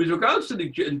with regards to the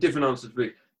different answers,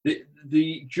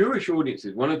 the Jewish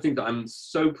audiences, one of the things that I'm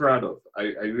so proud of, I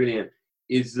really am,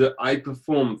 is that I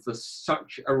perform for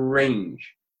such a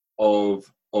range of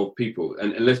people.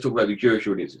 And let's talk about the Jewish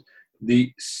audiences.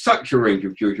 Such a range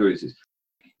of Jewish audiences.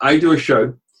 I do a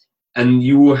show, and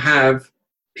you will have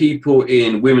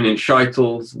women in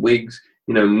shaitels, wigs,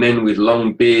 men with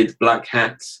long beards, black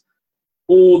hats,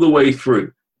 all the way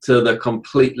through to the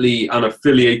completely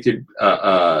unaffiliated,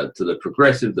 to the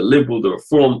progressive, the liberal, the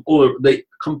reform, the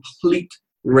complete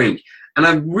range. And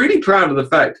I'm really proud of the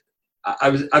fact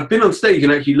I've been on stage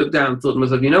and actually looked down and thought to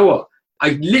myself, you know what?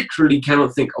 I literally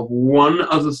cannot think of one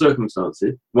other circumstance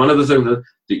that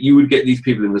you would get these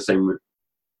people in the same room.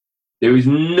 There is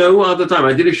no other time.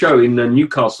 I did a show in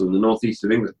Newcastle in the northeast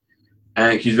of England,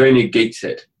 and she's very near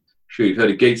Gateshead. Sure, you've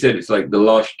heard of Gateshead. It's like the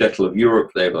last shtetl of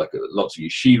Europe. They have like lots of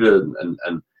yeshiva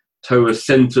and Torah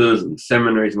centers and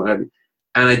seminaries and what have you.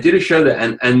 And I did a show there,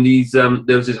 and these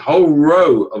there was this whole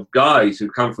row of guys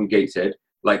who'd come from Gateshead,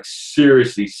 like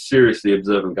seriously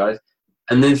observant guys.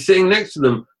 And then sitting next to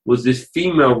them was this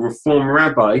female reform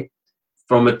rabbi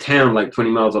from a town like 20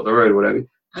 miles up the road or whatever.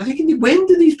 I'm thinking, when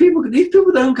do these people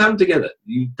don't come together?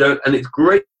 You don't, and it's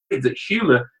great that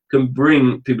humor can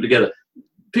bring people together.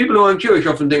 People who aren't Jewish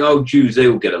often think, oh, Jews, they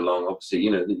all get along, obviously,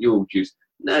 that you're all Jews.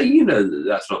 No,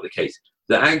 that's not the case.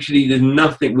 That actually there's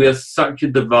nothing, we are such a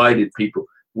divided people.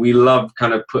 We love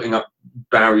kind of putting up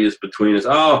barriers between us.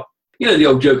 Oh, the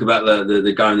old joke about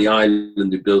the guy on the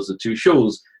island who builds the two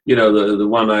shuls, the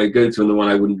one I go to and the one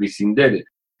I wouldn't be seen dead in.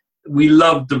 We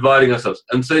love dividing ourselves.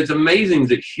 And so it's amazing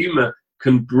that humor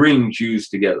can bring Jews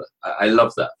together. I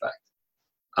love that fact.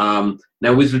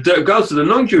 Now, with regards to the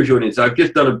non-Jewish audience, I've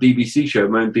just done a BBC show,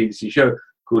 my own BBC show,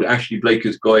 called Ashley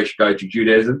Blaker's Goyish Guide to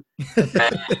Judaism.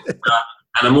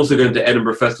 And I'm also going to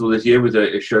Edinburgh Festival this year with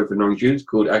a show for non-Jews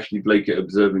called Ashley Blaker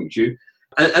Observing Jew.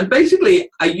 And basically,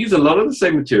 I use a lot of the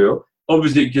same material.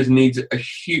 Obviously, it just needs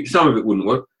some of it wouldn't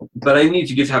work, but I need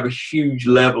to just have a huge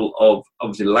level of,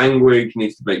 obviously, language,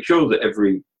 needs to make sure that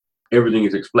everything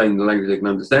is explained in the language they can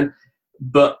understand,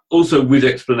 but also with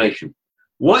explanation.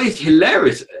 What is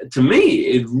hilarious to me,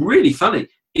 is really funny,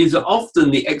 is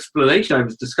often the explanation. I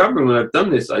was discovering when I've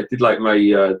done this, I did like my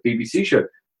BBC show,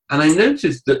 and I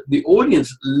noticed that the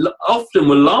audience often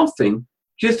were laughing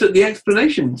just at the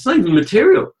explanation. It's not even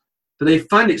material, but they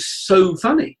find it so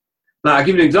funny. Now, I'll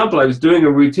give you an example. I got a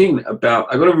routine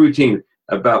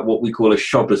about what we call a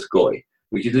Shabbos goy,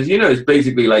 which is, it's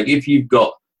basically like if you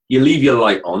leave your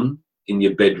light on in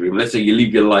your bedroom. Let's say you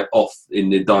leave your light off in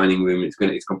the dining room.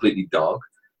 It's completely dark.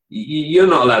 You're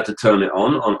not allowed to turn it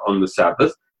on the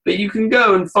Sabbath, but you can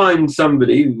go and find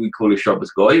somebody we call a Shabbos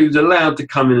goy who's allowed to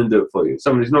come in and do it for you.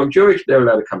 Someone who's not Jewish, they're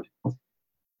allowed to come in.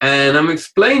 And I'm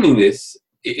explaining this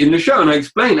in the show, and I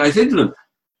said to them,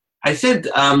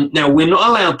 now we're not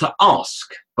allowed to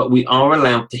ask, but we are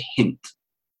allowed to hint.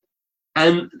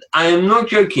 And I am not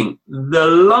joking, the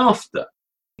laughter,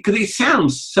 because it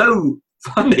sounds so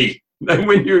funny. And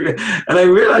I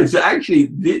realized that actually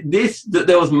that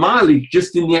there was mileage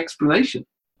just in the explanation.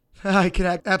 I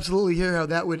can absolutely hear how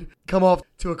that would come off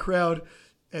to a crowd.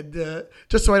 And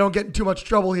just so I don't get in too much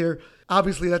trouble here,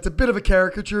 obviously that's a bit of a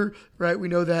caricature, right? We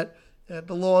know that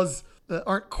the laws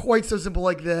aren't quite so simple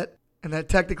like that, and that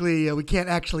technically we can't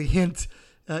actually hint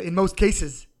in most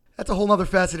cases. That's a whole other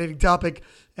fascinating topic,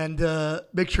 and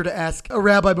make sure to ask a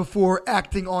rabbi before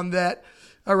acting on that.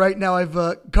 All right, now I've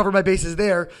covered my bases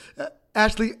there.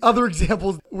 Ashley, other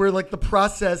examples where like the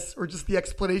process or just the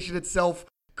explanation itself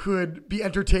could be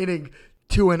entertaining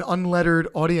to an unlettered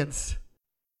audience?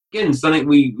 Again,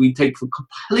 something you would take for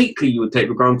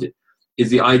granted is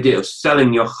the idea of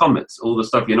selling your chametz, all the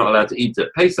stuff you're not allowed to eat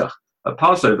at Pesach, at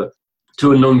Passover,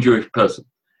 to a non-Jewish person.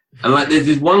 And like there's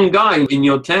this one guy in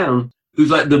your town who's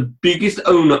like the biggest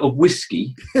owner of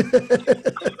whiskey in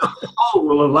the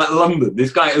whole of like London.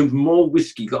 This guy owns more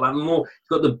whiskey, he's got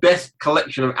the best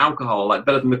collection of alcohol, like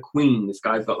better than the Queen. This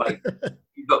guy's got like,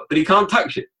 but he can't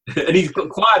touch it. And he's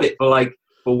acquired it for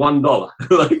 $1,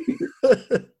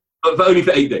 but only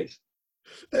for 8 days.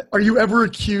 Are you ever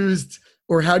accused,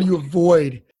 or how do you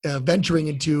avoid venturing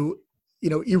into,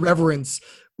 irreverence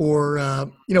or,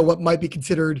 what might be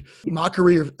considered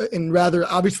mockery, and rather,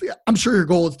 obviously, I'm sure your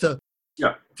goal is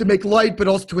to make light, but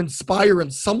also to inspire on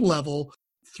some level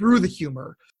through the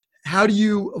humor. How do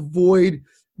you avoid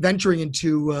venturing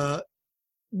into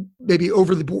maybe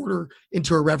over the border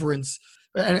into irreverence?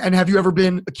 And have you ever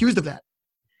been accused of that?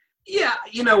 Yeah,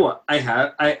 you know what? I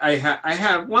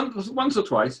have once or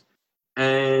twice,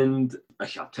 and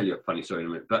actually, I'll tell you a funny story in a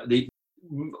minute. But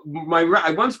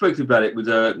I once spoke about it with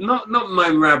not my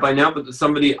rabbi now, but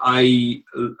somebody a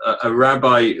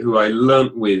rabbi who I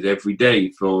learnt with every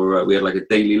day for we had like a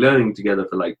daily learning together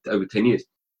for like over 10 years.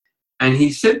 And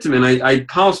he said to me, and I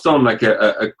passed on like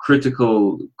a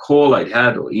critical call I'd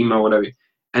had or email, whatever.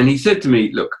 And he said to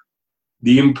me, look,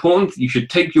 you should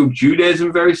take your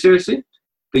Judaism very seriously,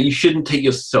 but you shouldn't take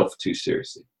yourself too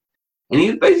seriously. And he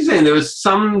was basically saying there are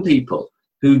some people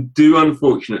who do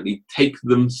unfortunately take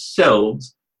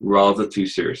themselves rather too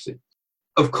seriously.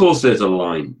 Of course, there's a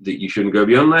line that you shouldn't go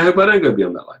beyond. I hope I don't go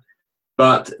beyond that line.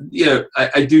 But,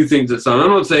 I do think that I'm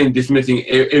not saying dismissing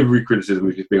every criticism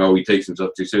of just being, he takes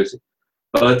himself too seriously.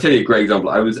 But I'll tell you a great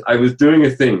example. I was doing a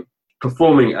thing,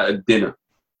 performing at a dinner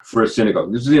for a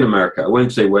synagogue. This was in America. I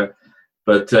won't say where,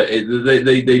 but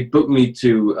they booked me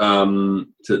to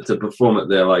perform at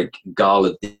their like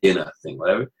gala dinner thing,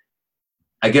 whatever.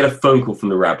 I get a phone call from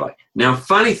the rabbi. Now,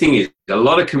 funny thing is, a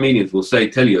lot of comedians will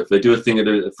tell you if they do a thing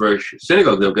for a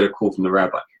synagogue, they'll get a call from the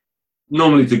rabbi.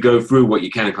 Normally to go through what you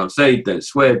can and can't say, don't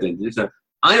swear, don't do this.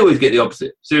 I always get the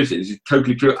opposite. Seriously, this is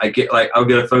totally true. I'll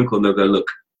get a phone call and they'll go, look,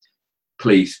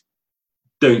 please,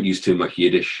 don't use too much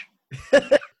Yiddish.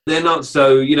 They're not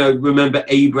so, remember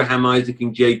Abraham, Isaac,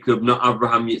 and Jacob, not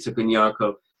Abraham, Yitzhak, and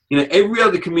Yaakov. Every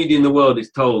other comedian in the world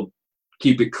is told,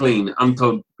 keep it clean. I'm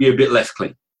told, be a bit less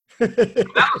clean. That was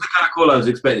the kind of call I was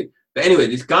expecting. But anyway,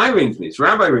 this guy rings me, this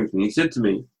rabbi rings me. He said to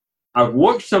me, I've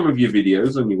watched some of your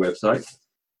videos on your website.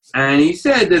 And he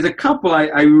said, there's a couple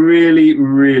I really,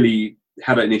 really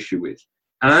had an issue with.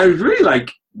 And I was really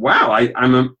like, wow, I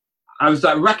was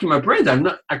like racking my brains.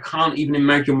 I can't even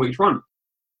imagine which one.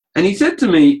 And he said to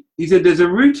me, there's a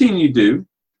routine you do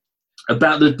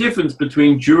about the difference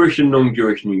between Jewish and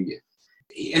non-Jewish New Year.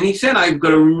 And he said, I've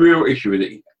got a real issue with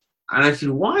it. And I said,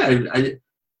 why?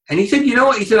 And he said, you know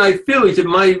what? He said,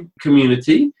 my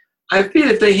community, I feel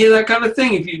if they hear that kind of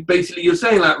thing, if you're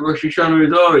saying like Rosh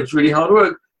Hashanah is, it's really hard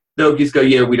work, they'll just go,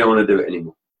 yeah, we don't want to do it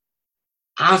anymore.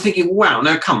 I was thinking, wow,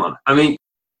 now come on. I mean,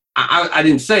 I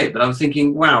didn't say it, but I was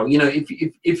thinking, wow,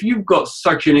 if you've got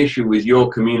such an issue with your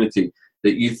community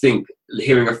that you think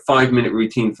hearing a 5-minute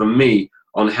routine from me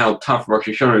on how tough Rosh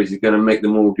Hashanah is going to make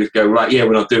them all just go, right, yeah,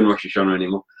 we're not doing Rosh Hashanah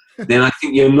anymore, then I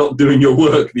think you're not doing your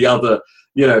work the other,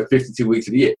 52 weeks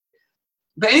of the year.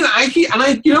 But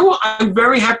anyway, you know what? I'm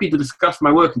very happy to discuss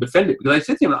my work and defend it, because I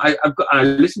said to him, I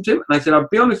listened to him, and I said, I'll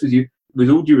be honest with you, with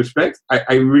all due respect,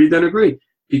 I really don't agree.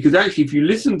 Because actually, if you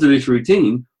listen to this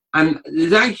routine, and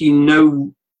there's actually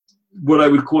no, what I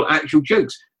would call actual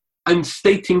jokes, I'm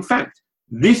stating fact.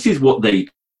 This is what they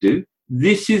do.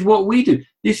 This is what we do.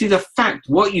 This is a fact.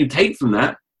 What you take from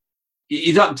that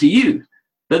is up to you.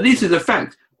 But this is a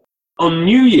fact. On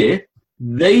New Year,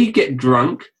 they get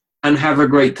drunk and have a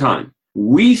great time.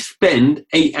 We spend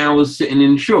 8 hours sitting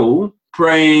in shul,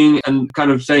 praying and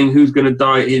kind of saying who's going to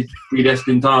die at his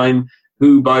predestined time,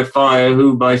 who by fire,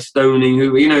 who by stoning,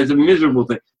 who, it's a miserable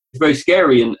thing. It's very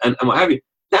scary and what have you.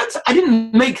 I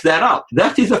didn't make that up.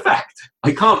 That is a fact.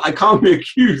 I can't be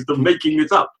accused of making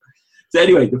this up. So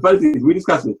anyway, the funny thing is, we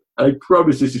discussed this. I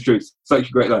promise this is true. It's such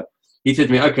a great line. He said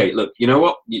to me, okay, look, you know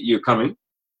what? You're coming,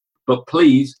 but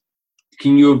please,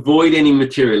 can you avoid any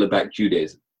material about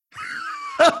Judaism?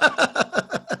 That's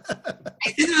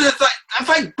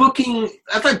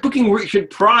like booking Richard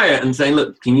Pryor and saying,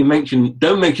 look, can you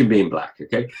don't mention being black,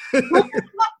 okay?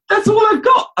 That's all I've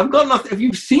got. I've got nothing. If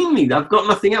you've seen me, I've got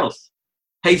nothing else.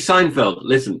 Hey, Seinfeld,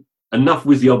 listen, enough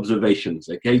with the observations,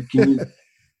 okay? Can you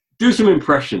do some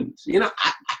impressions?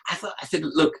 I said,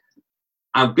 look,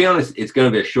 I'll be honest, it's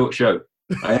going to be a short show.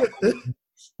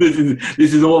 This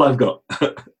is all I've got.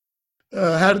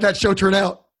 How did that show turn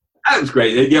out? That was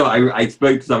great. I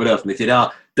spoke to someone else and they said,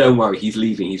 don't worry, he's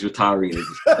leaving, he's retiring.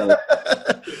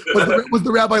 Was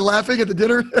the rabbi laughing at the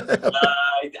dinner?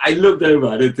 I looked over,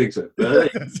 I didn't think so.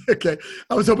 Okay.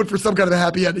 I was hoping for some kind of a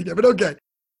happy ending there, but okay.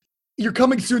 You're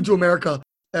coming soon to America.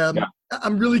 Yeah.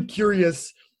 I'm really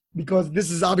curious because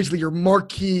this is obviously your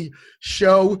marquee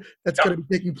show that's going to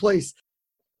be taking place.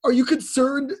 Are you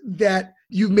concerned that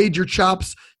you've made your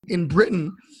chops in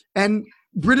Britain and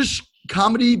British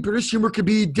comedy, British humor could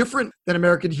be different than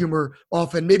American humor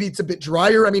often. Maybe it's a bit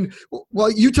drier. I mean,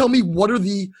 well, you tell me, what are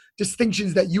the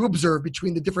distinctions that you observe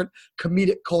between the different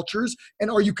comedic cultures,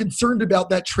 and are you concerned about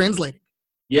that translating?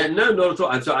 Yeah, no, not at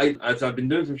all. So I've been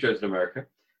doing some shows in America,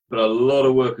 but a lot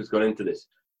of work has gone into this.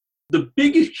 The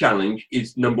biggest challenge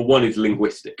is, number one, is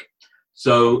linguistic.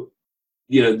 So,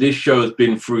 this show has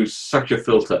been through such a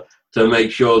filter to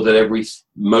make sure that every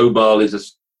mobile is a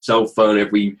cell phone,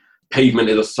 every pavement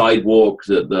is a sidewalk,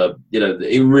 that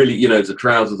it really, it's a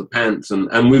trousers, a pants,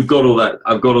 and we've got all that.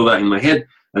 I've got all that in my head,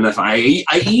 and that's I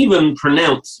even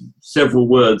pronounce several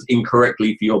words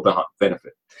incorrectly for your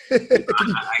benefit. Can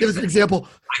you give us an example?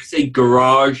 I say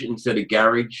garage instead of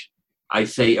garage. I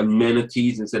say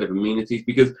amenities instead of amenities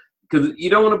because you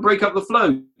don't want to break up the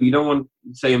flow. You don't want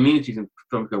to say amenities and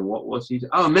Trump go, what's he?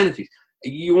 Oh, amenities.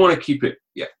 You want to keep it,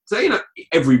 yeah. So,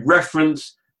 every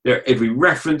reference in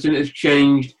it has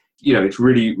changed. It's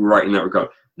really right in that regard.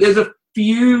 There's a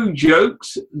few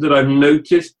jokes that I've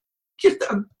noticed, just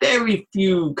a very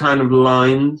few kind of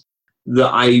lines that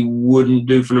I wouldn't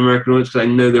do for an American audience because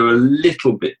I know they're a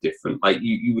little bit different. Like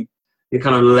you're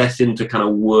kind of less into kind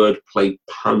of wordplay,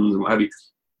 puns, and what have you.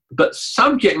 But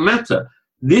subject matter,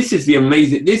 this is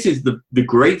the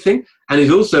great thing, and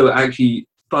is also actually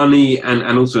funny and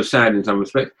also sad in some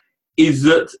respects, is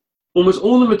that almost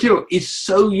all the material is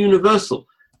so universal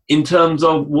in terms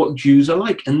of what Jews are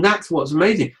like, and that's what's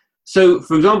amazing. So,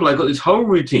 for example, I got this whole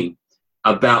routine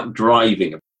about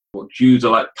driving, what Jews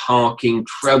are like, parking,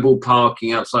 treble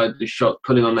parking outside the shop,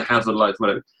 putting on the hazard lights,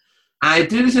 whatever. I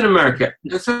did this in America,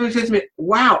 and somebody said to me,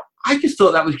 wow, I just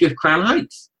thought that was just Crown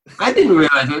Heights. I didn't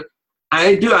realize it.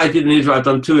 I did in Israel, I've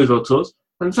done 2 Israel tours,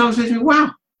 and someone said to me,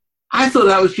 wow, I thought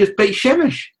that was just Beit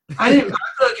Shemesh. I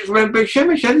thought it just around Beit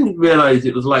Shemesh. I didn't realize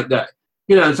it was like that.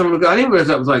 And someone would go, I didn't realize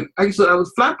that was like, I just thought that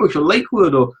was Flatbush or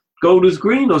Lakewood or Golders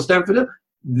Green or Stamford Hill.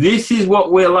 This is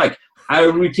what we're like.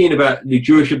 Our routine about the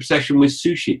Jewish obsession with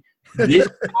sushi. This is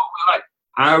what we're like.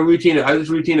 I have this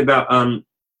routine about,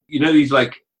 these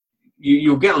like,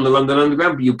 you'll get on the London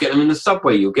Underground, but you'll get them in the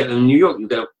subway, you'll get them in New York, you'll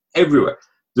get them everywhere.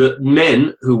 The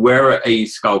men who wear a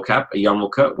skull cap, a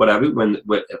yarmulke, whatever,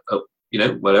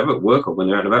 whatever, at work or when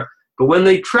they're out and about, but when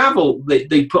they travel,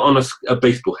 they put on a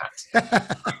baseball hat.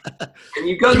 And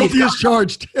you go, guilty as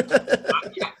charged.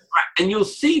 And you'll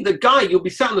see the guy, you'll be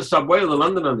sat on the subway or the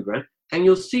London Underground, and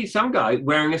you'll see some guy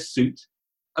wearing a suit,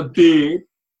 a beard,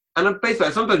 and a baseball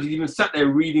hat. Sometimes he's even sat there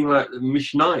reading like the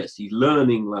Mishnayos. He's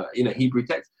learning Hebrew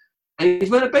text. And he's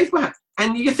wearing a baseball hat.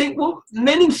 And you think, well,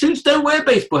 men in suits don't wear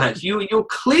baseball hats. You're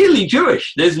clearly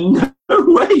Jewish. There's no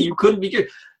way you couldn't be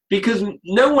Jewish. Because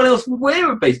no one else would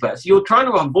wear a baseball hat. So you're trying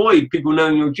to avoid people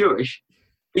knowing you're Jewish.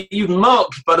 But you've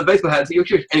marked by the baseball hats that you're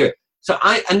Jewish. Anyway,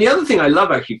 and the other thing I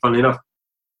love, actually, funnily enough,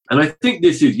 and I think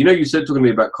this is, you said talking to me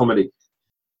about comedy.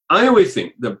 I always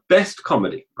think the best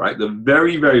comedy, right, the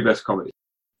very, very best comedy,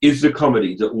 is the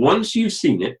comedy that once you've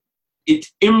seen it,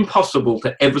 it's impossible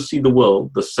to ever see the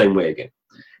world the same way again.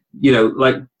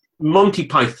 Like Monty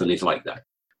Python is like that.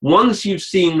 Once you've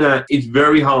seen that, it's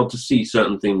very hard to see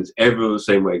certain things ever the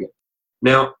same way again.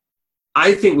 Now,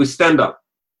 I think with stand-up,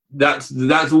 that's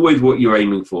always what you're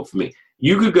aiming for me.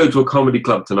 You could go to a comedy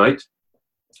club tonight,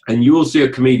 and you will see a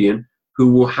comedian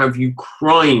who will have you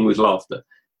crying with laughter.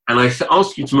 And I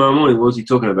ask you tomorrow morning, what was he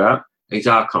talking about? And he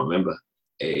said, I can't remember.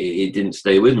 It didn't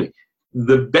stay with me.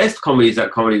 The best comedy is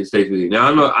that comedy that stays with you. Now,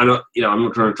 I'm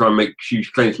not trying to try and make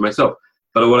huge claims for myself,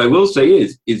 but what I will say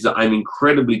is that I'm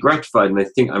incredibly gratified, and I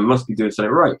think I must be doing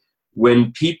something right,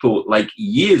 when people, like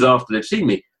years after they've seen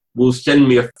me, will send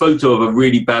me a photo of a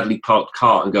really badly parked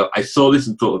car and go, I saw this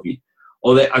and thought of you.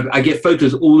 Or I get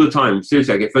photos all the time.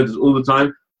 Seriously, I get photos all the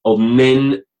time of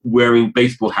men wearing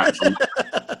baseball hats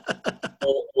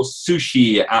or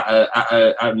sushi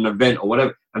at an event or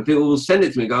whatever. And people will send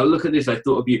it to me and go, look at this, I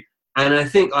thought of you. And I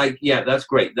think, yeah, that's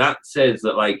great. That says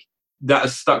that, that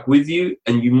has stuck with you,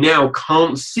 and you now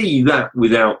can't see that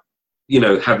without,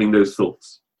 having those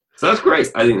thoughts. So that's great.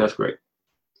 I think that's great.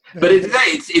 But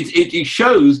it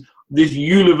shows this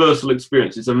universal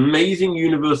experience, this amazing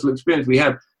universal experience we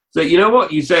have. So you know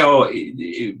what? You say,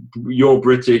 you're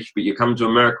British, but you come to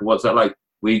America. What's that like?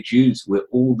 We're Jews. We're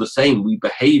all the same. We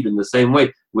behave in the same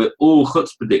way. We're all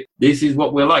chutzpahdik. This is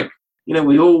what we're like.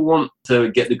 We all want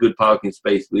to get the good parking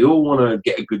space. We all want to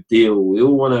get a good deal. We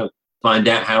all want to find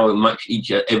out how much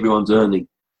everyone's earning.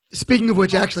 Speaking of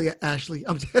which, actually, Ashley,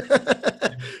 I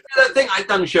think I've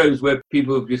done shows where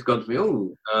people have just gone to me,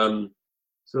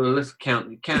 so let's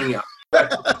counting up. I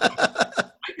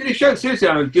did a show, seriously,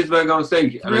 I was just about to go on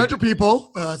stage. 300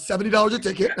 people, $70 a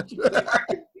ticket.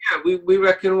 We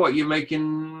reckon what you're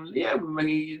making, we're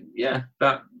making,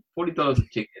 about $40 a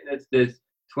ticket. There's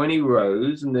 20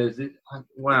 rows, and there's this.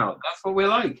 Wow, that's what we're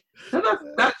like. So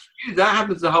that's Jews. That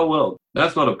happens to the whole world.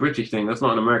 That's not a British thing. That's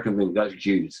not an American thing. That's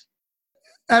Jews.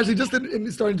 Actually, just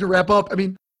in starting to wrap up, I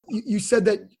mean, you said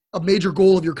that a major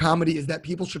goal of your comedy is that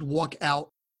people should walk out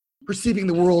perceiving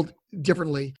the world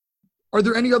differently. Are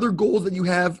there any other goals that you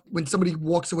have when somebody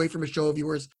walks away from a show of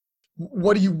yours?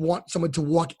 What do you want someone to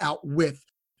walk out with?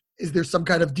 Is there some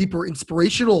kind of deeper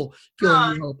inspirational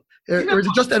feeling you hope? Or is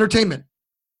it just entertainment?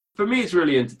 For me, it's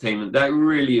really entertainment. That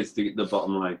really is the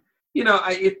bottom line.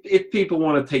 If people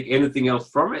want to take anything else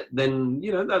from it, then,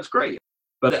 that's great.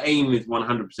 But the aim is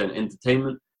 100%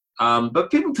 entertainment. But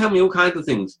people tell me all kinds of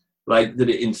things, like that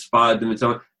it inspired them and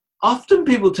so on. Often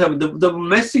people tell me, the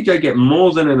message I get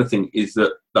more than anything is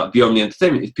that beyond the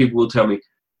entertainment, is people will tell me,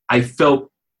 I felt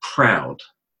proud.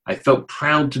 I felt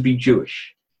proud to be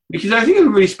Jewish. Because I think it's a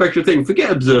really special thing.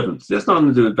 Forget observance. There's nothing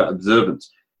to do about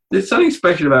observance. There's something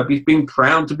special about being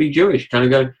proud to be Jewish. Kind of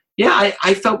going, yeah,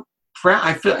 I felt proud.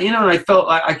 I felt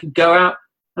like I could go out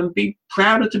and be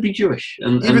prouder to be Jewish.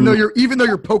 And even though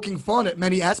you're poking fun at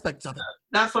many aspects of it.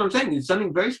 That's what I'm saying. There's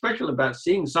something very special about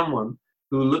seeing someone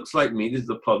who looks like me. This is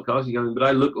a podcast. You're going, but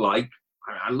I look like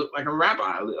a rabbi.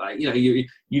 I look like,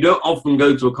 you don't often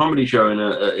go to a comedy show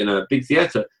in a big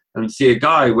theater and see a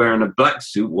guy wearing a black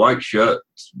suit, white shirt,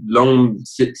 long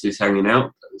tzitzis hanging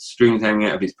out, strings hanging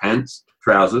out of his pants,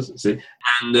 trousers, see,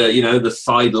 and the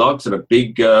side locks and a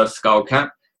big skull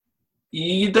cap.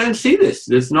 You don't see this.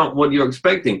 That's not what you're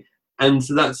expecting, and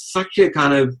so that's such a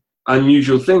kind of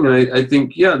unusual thing. And I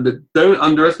think, don't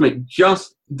underestimate.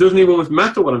 Just doesn't even almost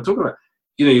matter what I'm talking about.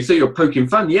 You say you're poking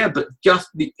fun, but just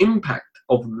the impact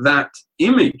of that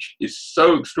image is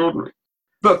so extraordinary.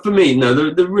 But for me, no,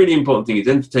 the really important thing is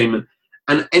entertainment,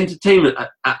 and entertainment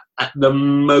at the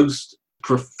most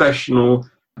professional,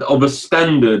 of a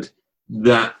standard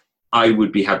that I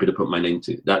would be happy to put my name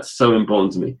to. That's so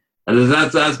important to me. And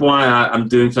that's why I'm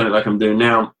doing something like I'm doing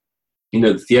now,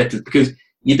 the theatres, because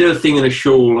you do a thing in a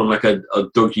shul on like a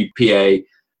dodgy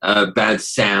PA, bad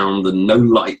sound and no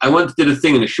light. I once did a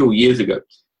thing in a shul years ago.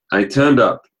 I turned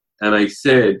up and I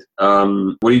said,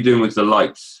 what are you doing with the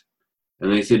lights?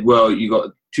 And they said, well, you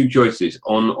got two choices,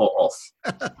 on or off.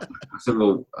 I said,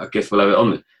 well, I guess we'll have it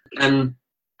on then. And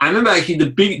I remember actually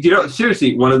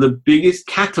seriously, one of the biggest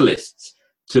catalysts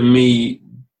to me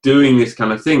doing this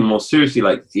kind of thing more seriously,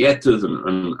 like theaters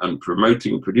and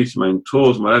promoting and producing my own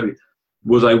tours and whatever,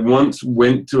 was I once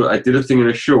I did a thing in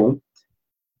a show,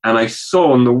 and I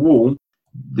saw on the wall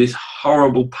this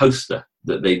horrible poster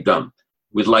that they'd done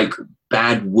with like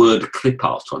bad word clip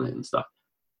art on it and stuff.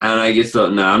 And I just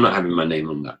thought, no, I'm not having my name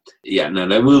on that. Yeah, no,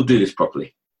 we'll do this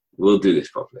properly. We'll do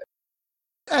this properly.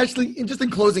 Actually, just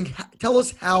in closing, tell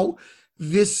us how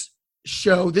this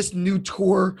show, this new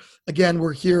tour, again,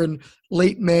 we're here in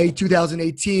late May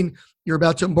 2018. You're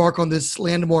about to embark on this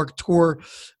landmark tour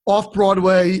off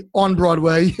Broadway, on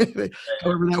Broadway,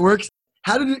 however that works.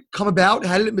 How did it come about?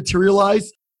 How did it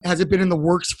materialize? Has it been in the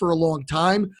works for a long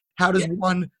time? How does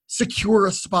one secure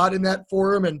a spot in that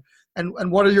forum?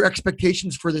 And what are your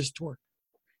expectations for this tour?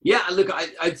 Yeah, look,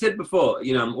 I said before,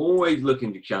 I'm always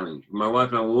looking to challenge. My wife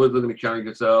and I are always looking to challenge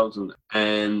ourselves.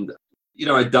 And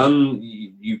I've done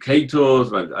UK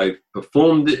tours. I've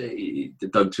performed,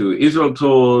 done 2 Israel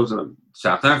tours,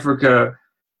 South Africa.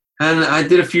 And I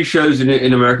did a few shows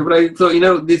in America. But I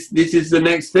thought, this is the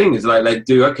next thing. It's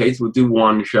so we'll do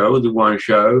one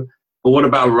show. But what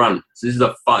about a run? So this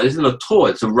isn't a tour,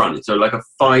 it's a run. It's like a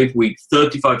 5-week,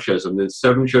 35 shows. I'm doing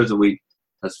 7 shows a week.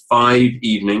 That's 5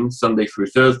 evenings, Sunday through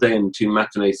Thursday, and 2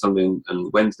 matinees, Sunday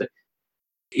and Wednesday.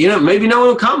 Maybe no one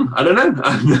will come. I don't know.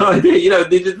 I have no idea.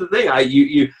 This is the thing.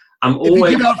 I'm always...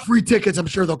 If you give out free tickets, I'm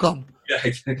sure they'll come. Yeah,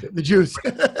 exactly. The Jews.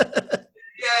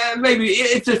 Yeah, maybe.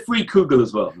 It's a free kugel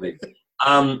as well, maybe.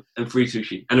 And free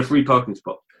sushi. And a free parking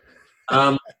spot.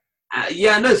 So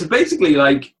basically,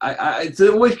 it's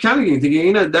always challenging,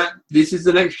 thinking, that this is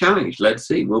the next challenge. Let's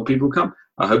see, will people come?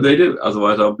 I hope they do.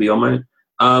 Otherwise, I'll be on my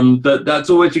own. But that's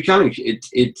always a challenge.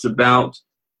 It's about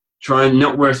trying,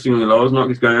 not resting on the laurels, not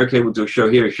just going, okay, we'll do a show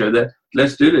here, a show there.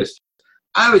 Let's do this.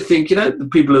 I would think, the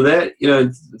people are there.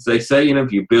 As they say,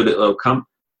 if you build it, they'll come.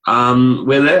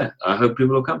 We're there. I hope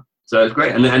people will come. So it's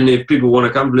great. And if people want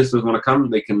to come, listeners want to come,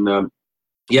 they can.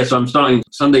 So I'm starting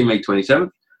Sunday, May 27th.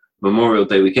 Memorial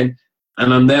Day weekend,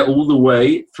 and I'm there all the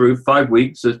way through 5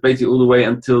 weeks. So it's basically all the way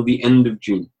until the end of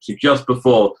June. So just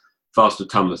before Fast of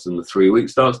Tammuz and the 3 week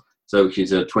starts. So which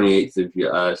is 28th of,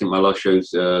 I think my last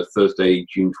show's Thursday,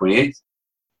 June 28th.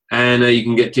 And you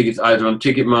can get tickets either on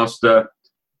Ticketmaster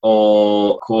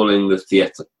or calling the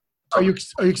theatre. Are you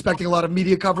expecting a lot of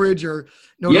media coverage or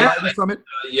notoriety from it?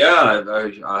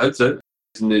 I hope so.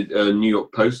 in the New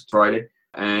York Post Friday.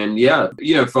 And yeah,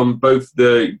 from both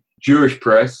the Jewish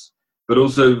press, but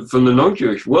also from the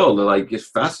non-Jewish world, are like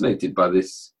just fascinated by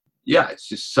this. Yeah, it's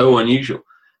just so unusual.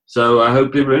 So I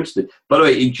hope people are interested. By the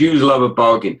way, Jews love a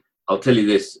bargain. I'll tell you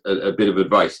this, a bit of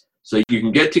advice. So you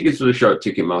can get tickets for the show at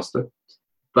Ticketmaster,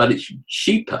 but it's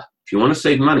cheaper if you want to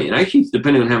save money. And actually,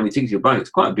 depending on how many tickets you're buying, it's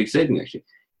quite a big saving actually.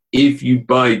 If you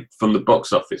buy from the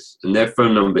box office, and their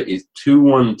phone number is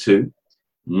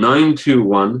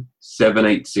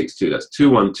 212-921-7862. That's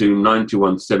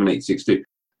 212-921-7862.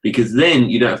 Because then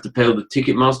you don't have to pay all the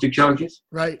Ticketmaster charges.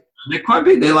 Right. And they're quite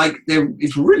big.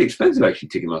 It's really expensive actually,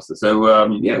 Ticketmaster. So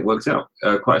it works out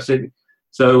quite a saving.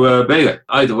 So but anyway,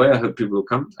 either way, I hope people will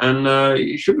come, and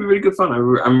it should be really good fun.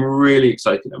 I'm really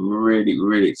excited. I'm really,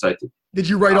 really excited. Did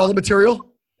you write all the material?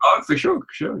 Oh, for sure,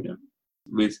 yeah.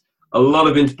 With a lot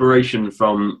of inspiration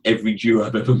from every Jew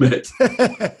I've ever met.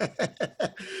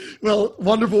 Well,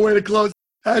 wonderful way to close.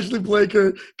 Ashley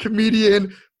Blaker,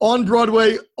 comedian, on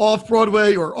Broadway, off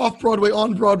Broadway, or off Broadway,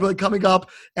 on Broadway, coming up.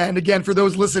 And again, for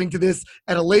those listening to this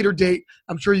at a later date,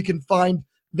 I'm sure you can find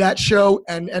that show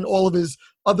and all of his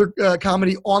other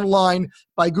comedy online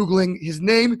by Googling his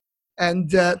name.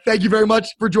 And thank you very much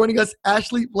for joining us,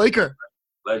 Ashley Blaker.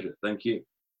 Pleasure. Thank you.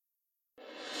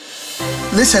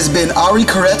 This has been Ari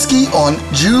Koretsky on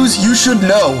Jews You Should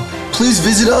Know. Please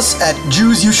visit us at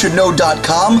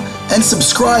JewsYouShouldKnow.com and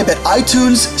subscribe at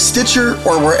iTunes, Stitcher,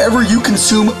 or wherever you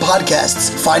consume podcasts.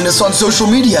 Find us on social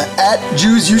media at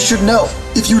Jews You Should Know.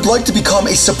 If you'd like to become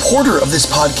a supporter of this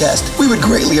podcast, we would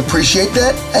greatly appreciate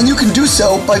that, and you can do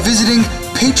so by visiting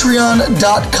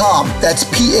patreon.com. That's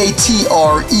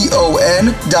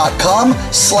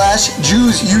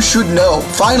patreon.com/Jews You Should Know.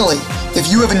 Finally, if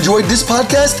you have enjoyed this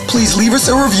podcast, please leave us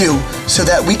a review so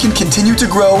that we can continue to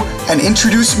grow and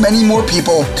introduce many more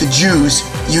people to Jews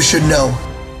You Should Know.